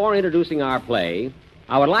gentlemen, before introducing our play,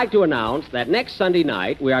 I would like to announce that next Sunday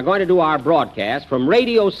night we are going to do our broadcast from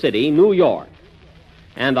Radio City, New York.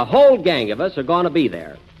 And the whole gang of us are going to be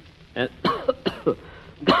there. And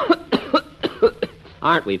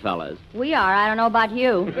aren't we, fellas? We are. I don't know about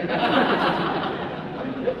you.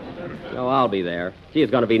 Oh, I'll be there. Gee,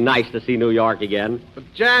 it's going to be nice to see New York again. But,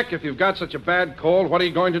 Jack, if you've got such a bad cold, what are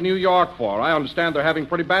you going to New York for? I understand they're having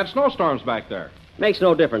pretty bad snowstorms back there. Makes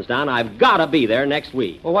no difference, Don. I've got to be there next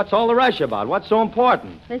week. Well, what's all the rush about? What's so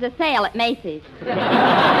important? There's a sale at Macy's.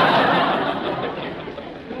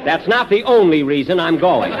 That's not the only reason I'm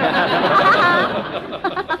going. I've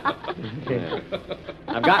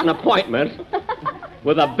got an appointment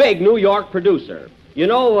with a big New York producer. You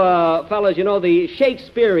know, fellas, you know, the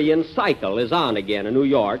Shakespearean cycle is on again in New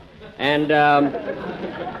York. And,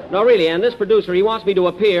 no, really, and this producer, he wants me to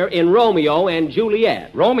appear in Romeo and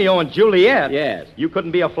Juliet. Romeo and Juliet? Yes. You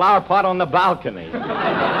couldn't be a flower pot on the balcony.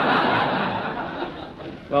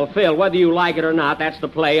 Well, Phil, whether you like it or not, that's the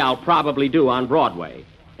play I'll probably do on Broadway.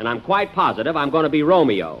 And I'm quite positive I'm going to be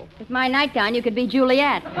Romeo. With my nightgown, you could be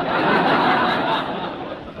Juliet.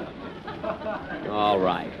 All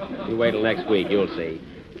right. You wait till next week. You'll see.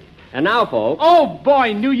 And now, folks... Oh,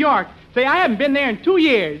 boy, New York. Say, I haven't been there in 2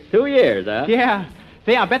 years. 2 years, huh? Yeah.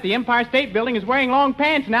 Say, I bet the Empire State Building is wearing long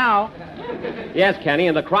pants now. Yes, Kenny,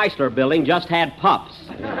 and the Chrysler Building just had pups.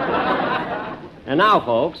 And now,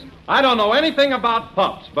 folks... I don't know anything about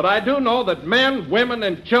pups, but I do know that men, women,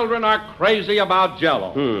 and children are crazy about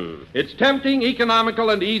Jell-O. It's tempting, economical,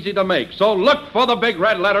 and easy to make, so look for the big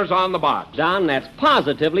red letters on the box. Don, that's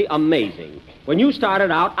positively amazing. When you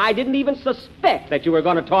started out, I didn't even suspect that you were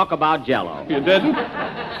going to talk about Jell-O. You didn't?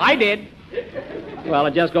 I did. Well,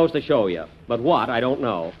 it just goes to show you. But what, I don't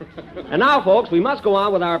know. And now, folks, we must go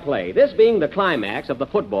on with our play. This being the climax of the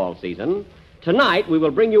football season, tonight we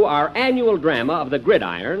will bring you our annual drama of the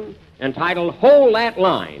Gridiron, entitled Hold That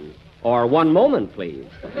Line, or One Moment, Please.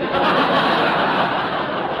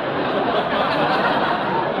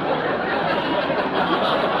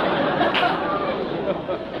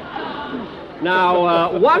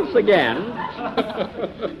 Now, once again,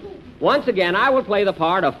 I will play the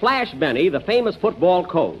part of Flash Benny, the famous football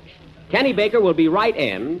coach. Kenny Baker will be right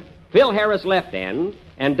end, Phil Harris left end,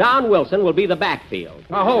 and Don Wilson will be the backfield.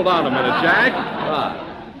 Now, hold on a minute, Jack.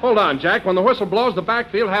 Hold on, Jack. When the whistle blows, the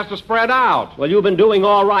backfield has to spread out. Well, you've been doing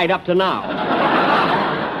all right up to now.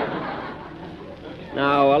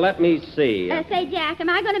 Now, let me see. Say, Jack, am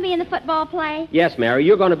I going to be in the football play? Yes, Mary,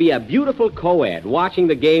 you're going to be a beautiful co-ed watching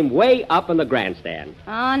the game way up in the grandstand.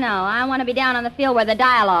 Oh, no. I want to be down on the field where the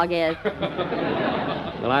dialogue is.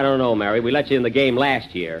 Well, I don't know, Mary. We let you in the game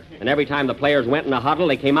last year, and every time the players went in a huddle,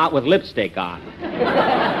 they came out with lipstick on.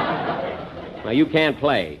 Now, you can't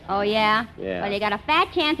play. Oh, yeah? Yeah. Well, you got a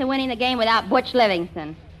fat chance of winning the game without Butch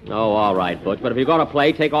Livingston. Oh, all right, Butch. But if you're going to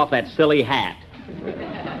play, take off that silly hat.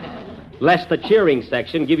 Lest the cheering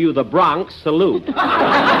section give you the Bronx salute. You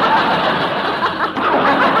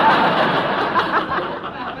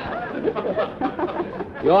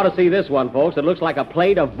ought to see this one, folks. It looks like a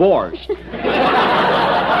plate of borscht.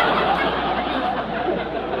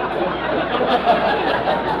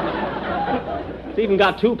 It's even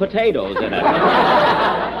got 2 potatoes in it.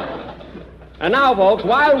 And now, folks,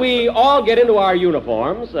 while we all get into our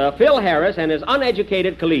uniforms, Phil Harris and his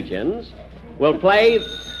uneducated collegians will play...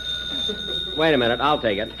 Wait a minute, I'll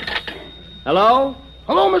take it. Hello?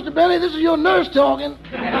 Hello, Mr. Benny. This is your nurse talking.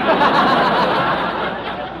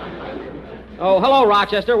 Oh, hello,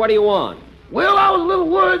 Rochester. What do you want? Well, I was a little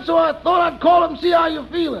worried, so I thought I'd call up and see how you're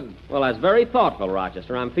feeling. Well, that's very thoughtful,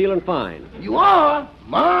 Rochester. I'm feeling fine. You are?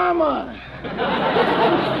 My.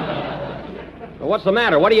 Well, what's the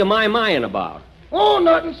matter? What are you my-mying about? Oh,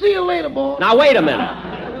 nothing. See you later, boy. Now, wait a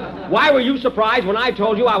minute. Why were you surprised when I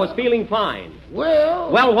told you I was feeling fine?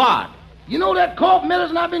 Well... Well, what? You know that cough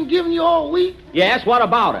medicine I've been giving you all week? Yes, what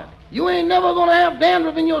about it? You ain't never gonna have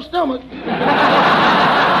dandruff in your stomach.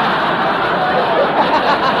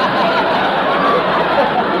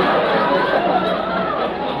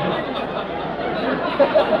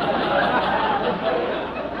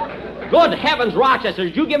 Good heavens, Rochester,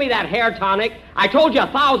 did you give me that hair tonic? I told you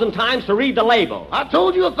 1,000 times to read the label. I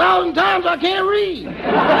told you 1,000 times I can't read.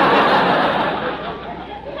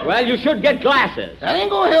 Well, you should get glasses. That ain't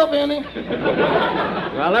gonna help any.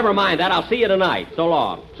 Well, never mind that. I'll see you tonight. So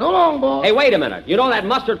long. So long, boy. Hey, wait a minute. You know that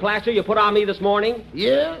mustard plaster you put on me this morning?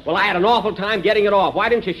 Yes. Well, I had an awful time getting it off. Why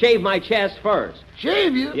didn't you shave my chest first?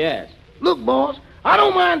 Shave you? Yes. Look, boss, I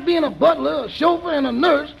don't mind being a butler, a chauffeur, and a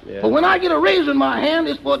nurse, Yeah. but when I get a razor in my hand,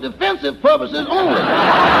 it's for defensive purposes only.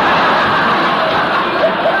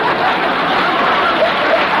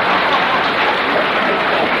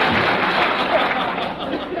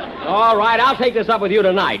 All right, I'll take this up with you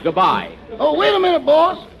tonight. Goodbye. Oh, wait a minute,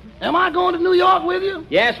 boss. Am I going to New York with you?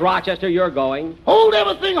 Yes, Rochester, you're going. Hold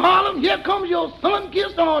everything, Harlem. Here comes your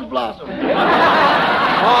sun-kissed orange blossom. All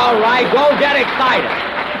right, go get excited.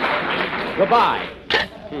 Goodbye.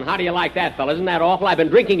 How do you like that, fella? Isn't that awful? I've been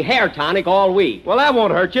drinking hair tonic all week. Well, that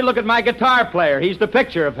won't hurt you. Look at my guitar player. He's the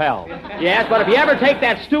picture of hell. Yes, but if you ever take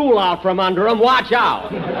that stool out from under him, watch out.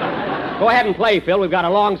 Go ahead and play, Phil. We've got a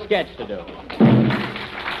long sketch to do.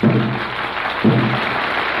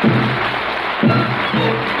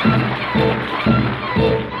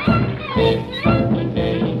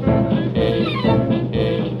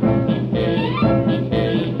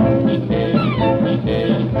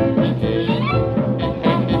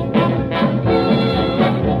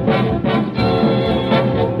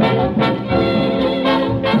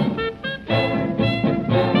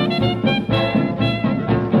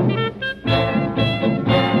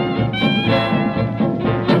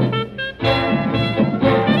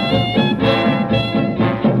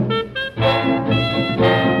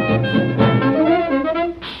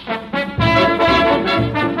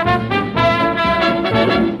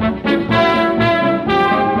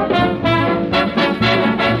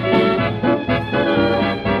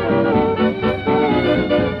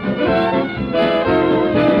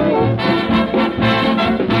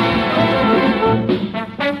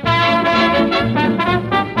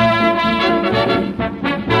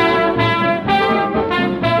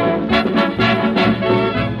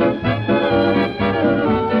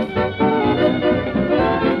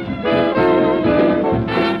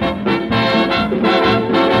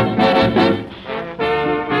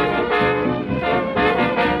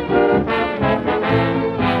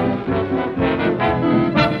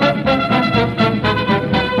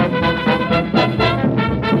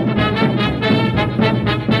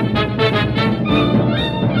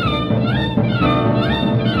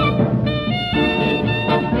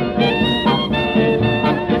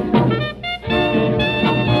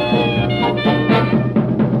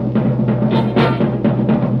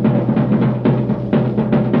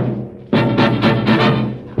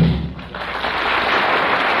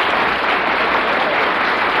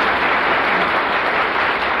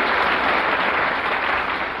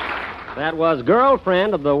 That was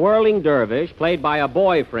Girlfriend of the Whirling Dervish, played by a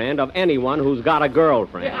boyfriend of anyone who's got a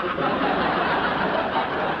girlfriend.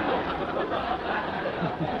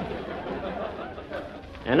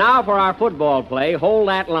 And now for our football play, Hold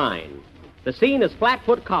That Line. The scene is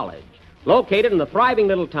Flatfoot College, located in the thriving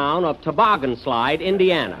little town of Toboggan Slide,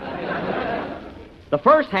 Indiana. The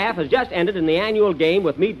first half has just ended in the annual game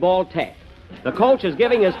with Meatball Tech. The coach is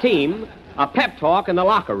giving his team a pep talk in the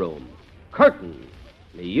locker room. Curtain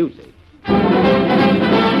music.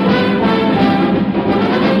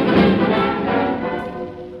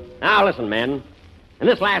 Now listen, men. In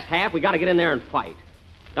this last half, we got to get in there and fight.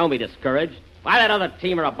 Don't be discouraged. Why, that other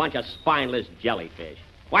team are a bunch of spineless jellyfish.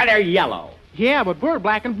 Why, they're yellow. Yeah, but we're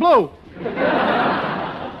black and blue.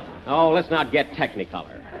 Oh, let's not get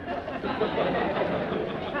technicolor.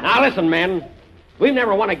 Now listen, men. We've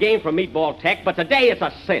never won a game from Meatball Tech, but today it's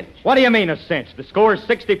a cinch. What do you mean, a cinch? The score's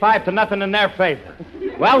 65-0 in their favor.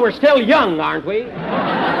 Well, we're still young, aren't we?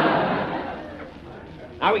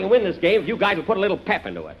 Now, we can win this game if you guys will put a little pep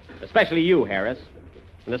into it. Especially you, Harris.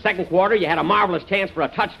 In the second quarter, you had a marvelous chance for a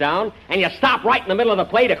touchdown, and you stopped right in the middle of the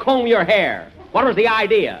play to comb your hair. What was the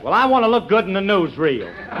idea? Well, I want to look good in the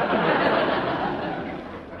newsreel.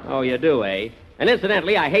 Oh, you do, eh? And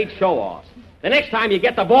incidentally, I hate show-offs. The next time you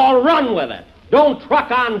get the ball, run with it. Don't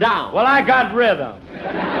truck on down. Well, I got rhythm.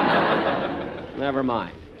 Never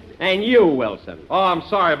mind. And you, Wilson. Oh, I'm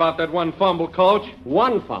sorry about that one fumble, Coach.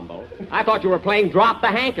 One fumble? I thought you were playing drop the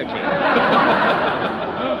handkerchief.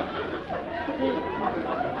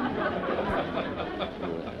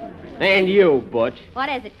 And you, Butch. What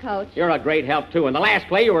is it, Coach? You're a great help, too. In the last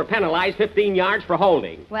play, you were penalized 15 yards for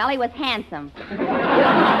holding. Well, he was handsome.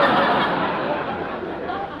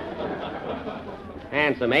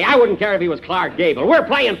 Handsome, eh? I wouldn't care if he was Clark Gable. We're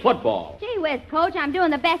playing football. Gee whiz, Coach, I'm doing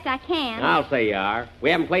the best I can. I'll say you are. We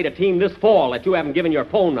haven't played a team this fall that you haven't given your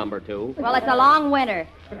phone number to. Well, it's a long winter.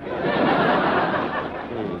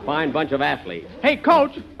 Fine bunch of athletes. Hey,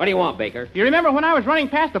 Coach. What do you want, Baker? You remember when I was running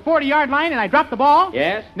past the 40-yard line and I dropped the ball?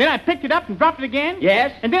 Yes. Then I picked it up and dropped it again?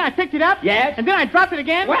 Yes. And then I picked it up? Yes. And then I dropped it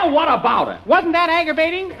again? Well, what about it? Wasn't that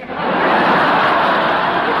aggravating?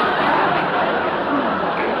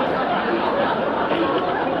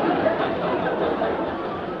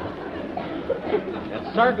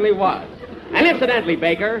 It certainly was. And incidentally,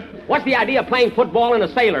 Baker, what's the idea of playing football in a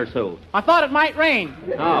sailor suit? I thought it might rain.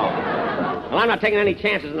 Oh. Well, I'm not taking any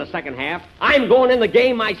chances in the second half. I'm going in the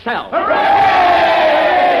game myself. Hooray!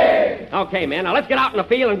 Okay, man, now let's get out in the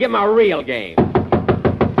field and give them a real game.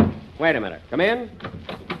 Wait a minute. Come in.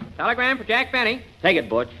 Telegram for Jack Benny. Take it,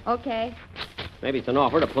 Butch. Okay. Maybe it's an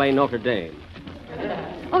offer to play Notre Dame.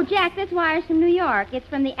 Oh, Jack, this wire's from New York. It's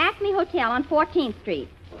from the Acme Hotel on 14th Street.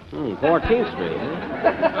 14th Street,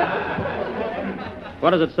 huh? What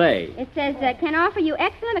does it say? It says, can offer you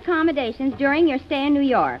excellent accommodations during your stay in New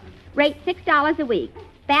York. Rate $6 a week.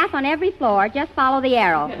 Bath on every floor. Just follow the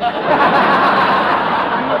arrow.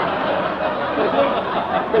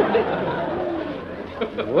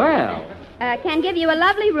 Well. Can give you a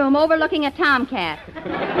lovely room overlooking a tomcat.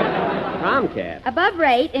 Tomcat? Above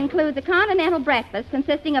rate includes a continental breakfast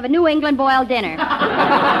consisting of a New England boiled dinner.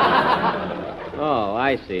 Oh,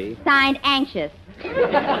 I see. Signed, Anxious.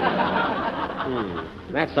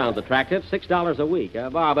 That sounds attractive. $6 a week.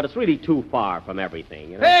 But it's really too far from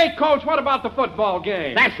everything. You know? Hey, Coach, what about the football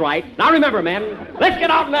game? That's right. Now remember, men, let's get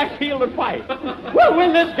out in that field and fight. We'll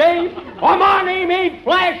win this game, or my name ain't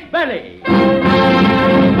Flash Benny.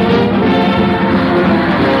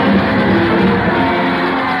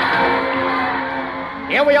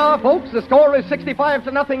 Here we are, folks. The score is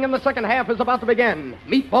 65-0, and the second half is about to begin.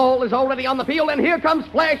 Meatball is already on the field, and here comes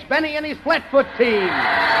Flash Benny and his Flatfoot team.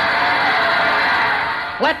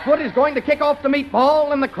 Flatfoot is going to kick off the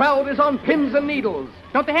Meatball, and the crowd is on pins and needles.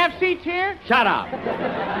 Don't they have seats here? Shut up.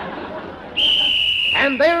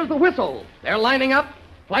 And there's the whistle. They're lining up.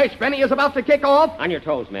 Flash Benny is about to kick off. On your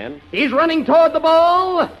toes, men. He's running toward the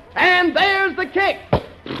ball, and there's the kick.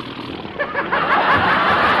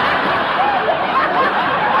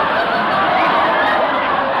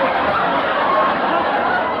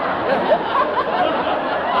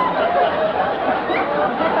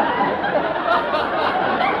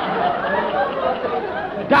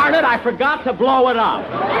 Darn it, I forgot to blow it up.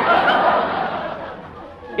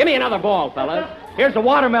 Give me another ball, fellas. Here's the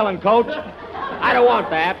watermelon, Coach. I don't want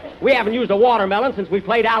that. We haven't used a watermelon since we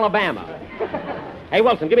played Alabama. Hey,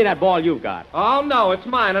 Wilson, give me that ball you've got. Oh, no, it's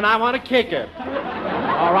mine, and I want to kick it.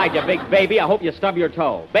 All right, you big baby. I hope you stub your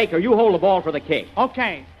toe. Baker, you hold the ball for the kick.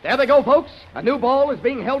 Okay. There they go, folks. A new ball is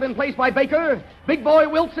being held in place by Baker. Big boy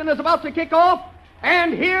Wilson is about to kick off,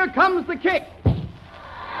 and here comes the kick.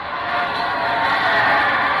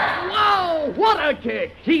 Wow, what a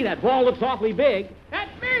kick! Gee, that ball looks awfully big. That's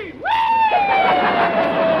me! Woo!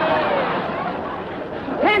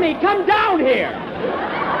 Penny, come down here!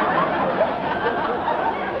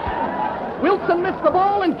 Wilson missed the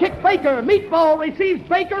ball and kicked Baker. Meatball receives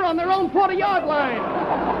Baker on their own 40-yard line.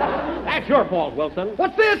 That's your fault, Wilson.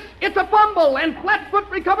 What's this? It's a fumble, and Flatfoot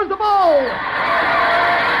recovers the ball.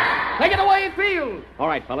 Take it away, Field. All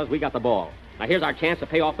right, fellas, we got the ball. Now, here's our chance to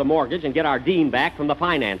pay off the mortgage and get our dean back from the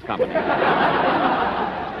finance company.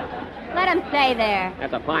 Let him stay there.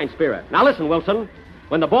 That's a fine spirit. Now, listen, Wilson.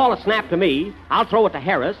 When the ball is snapped to me, I'll throw it to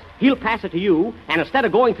Harris. He'll pass it to you, and instead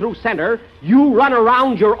of going through center, you run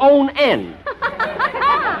around your own end.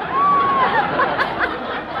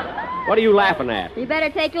 What are you laughing at? You better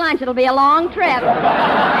take lunch. It'll be a long trip.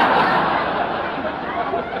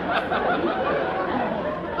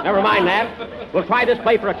 Never mind that. We'll try this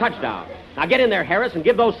play for a touchdown. Now get in there, Harris, and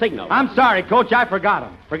give those signals. I'm sorry, Coach. I forgot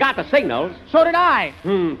them. Forgot the signals? So did I.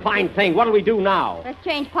 Fine thing. What'll we do now? Let's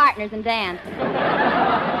change partners and dance.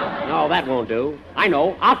 No, that won't do. I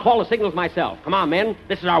know. I'll call the signals myself. Come on, men.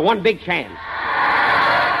 This is our one big chance.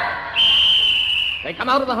 They come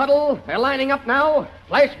out of the huddle. They're lining up now.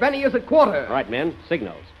 Flash Benny is at quarter. All right, men.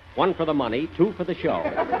 Signals. 1 for the money, 2 for the show.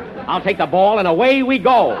 I'll take the ball, and away we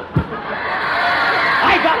go.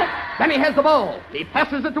 I got it. Benny has the ball. He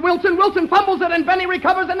passes it to Wilson. Wilson fumbles it, and Benny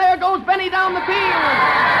recovers, and there goes Benny down the field.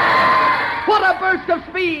 What a burst of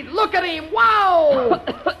speed. Look at him. Wow.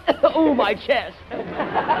 Oh, my chest.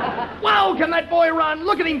 Wow, can that boy run?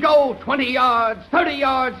 Look at him go. 20 yards, 30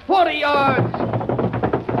 yards, 40 yards.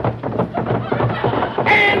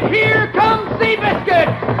 And here comes Seabiscuit.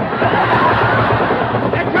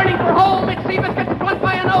 They're turning for home. It's Seabiscuit front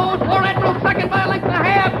by a nose. War Admiral second by a length and a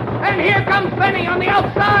half. And here comes Benny on the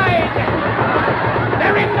outside.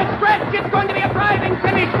 They're in the stretch. It's going to be a driving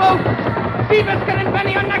finish, folks. Seabiscuit and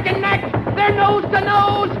Benny are neck and neck. They're nose to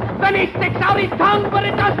nose. Benny sticks out his tongue, but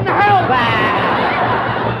it doesn't help.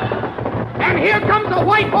 And here comes a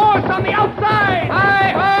white horse on the outside.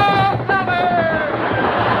 Hi-ho, Lovers!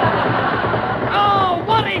 Oh,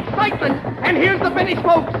 what excitement. And here's the finish,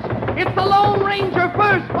 folks. It's the Lone Ranger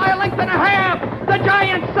first by a length and a half. The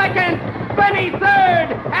Giant second. Benny third.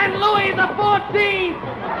 And Louis the 14th.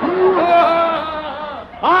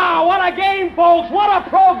 Ah, what a game, folks. What a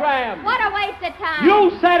program. What a waste of time.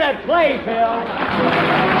 You said it. Play, Phil.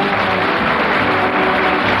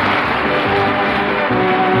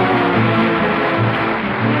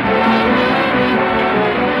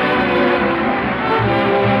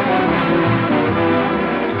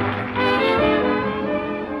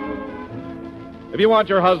 If you want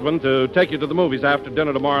your husband to take you to the movies after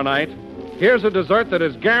dinner tomorrow night, here's a dessert that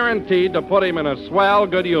is guaranteed to put him in a swell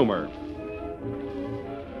good humor.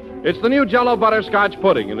 It's the new Jell-O Butterscotch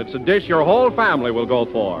Pudding, and it's a dish your whole family will go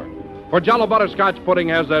for. For Jell-O Butterscotch Pudding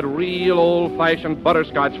has that real old-fashioned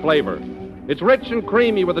butterscotch flavor. It's rich and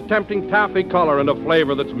creamy with a tempting taffy color and a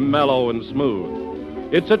flavor that's mellow and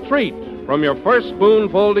smooth. It's a treat from your first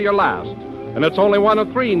spoonful to your last, and it's only one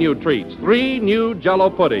of 3 new treats, 3 new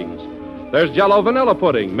Jell-O puddings. There's Jell-O Vanilla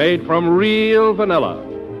Pudding, made from real vanilla,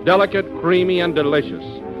 delicate, creamy, and delicious.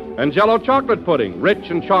 And Jell-O Chocolate Pudding, rich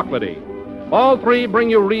and chocolatey. All 3 bring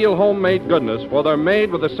you real homemade goodness, for they're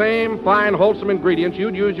made with the same fine, wholesome ingredients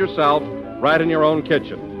you'd use yourself right in your own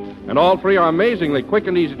kitchen. And all 3 are amazingly quick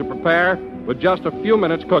and easy to prepare with just a few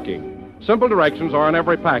minutes cooking. Simple directions are in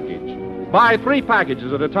every package. Buy 3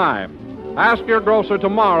 packages at a time. Ask your grocer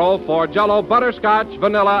tomorrow for Jell-O Butterscotch,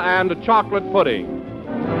 Vanilla, and Chocolate Pudding.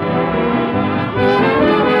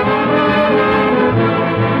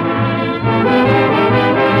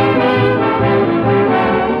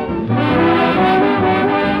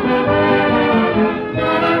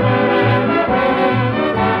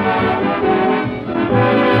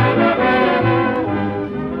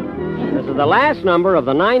 The last number of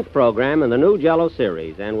the 9th program in the new Jell-O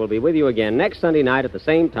series, and we'll be with you again next Sunday night at the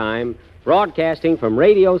same time, broadcasting from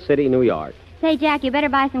Radio City, New York. Say, Jack, you better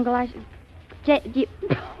buy some galoshes.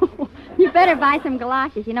 You better buy some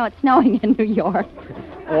galoshes. You know it's snowing in New York.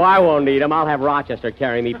 Oh, I won't need them. I'll have Rochester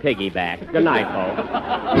carry me piggyback. Good night, folks.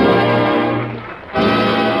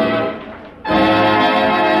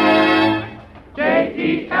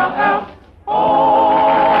 Jell-O.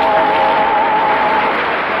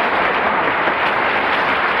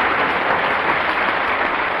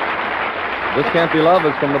 This Can't Be Love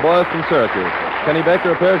is from the boys from Syracuse. Kenny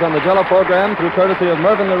Baker appears on the Jell-O program through courtesy of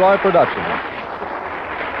Mervyn LeRoy Productions.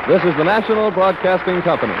 This is the National Broadcasting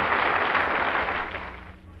Company.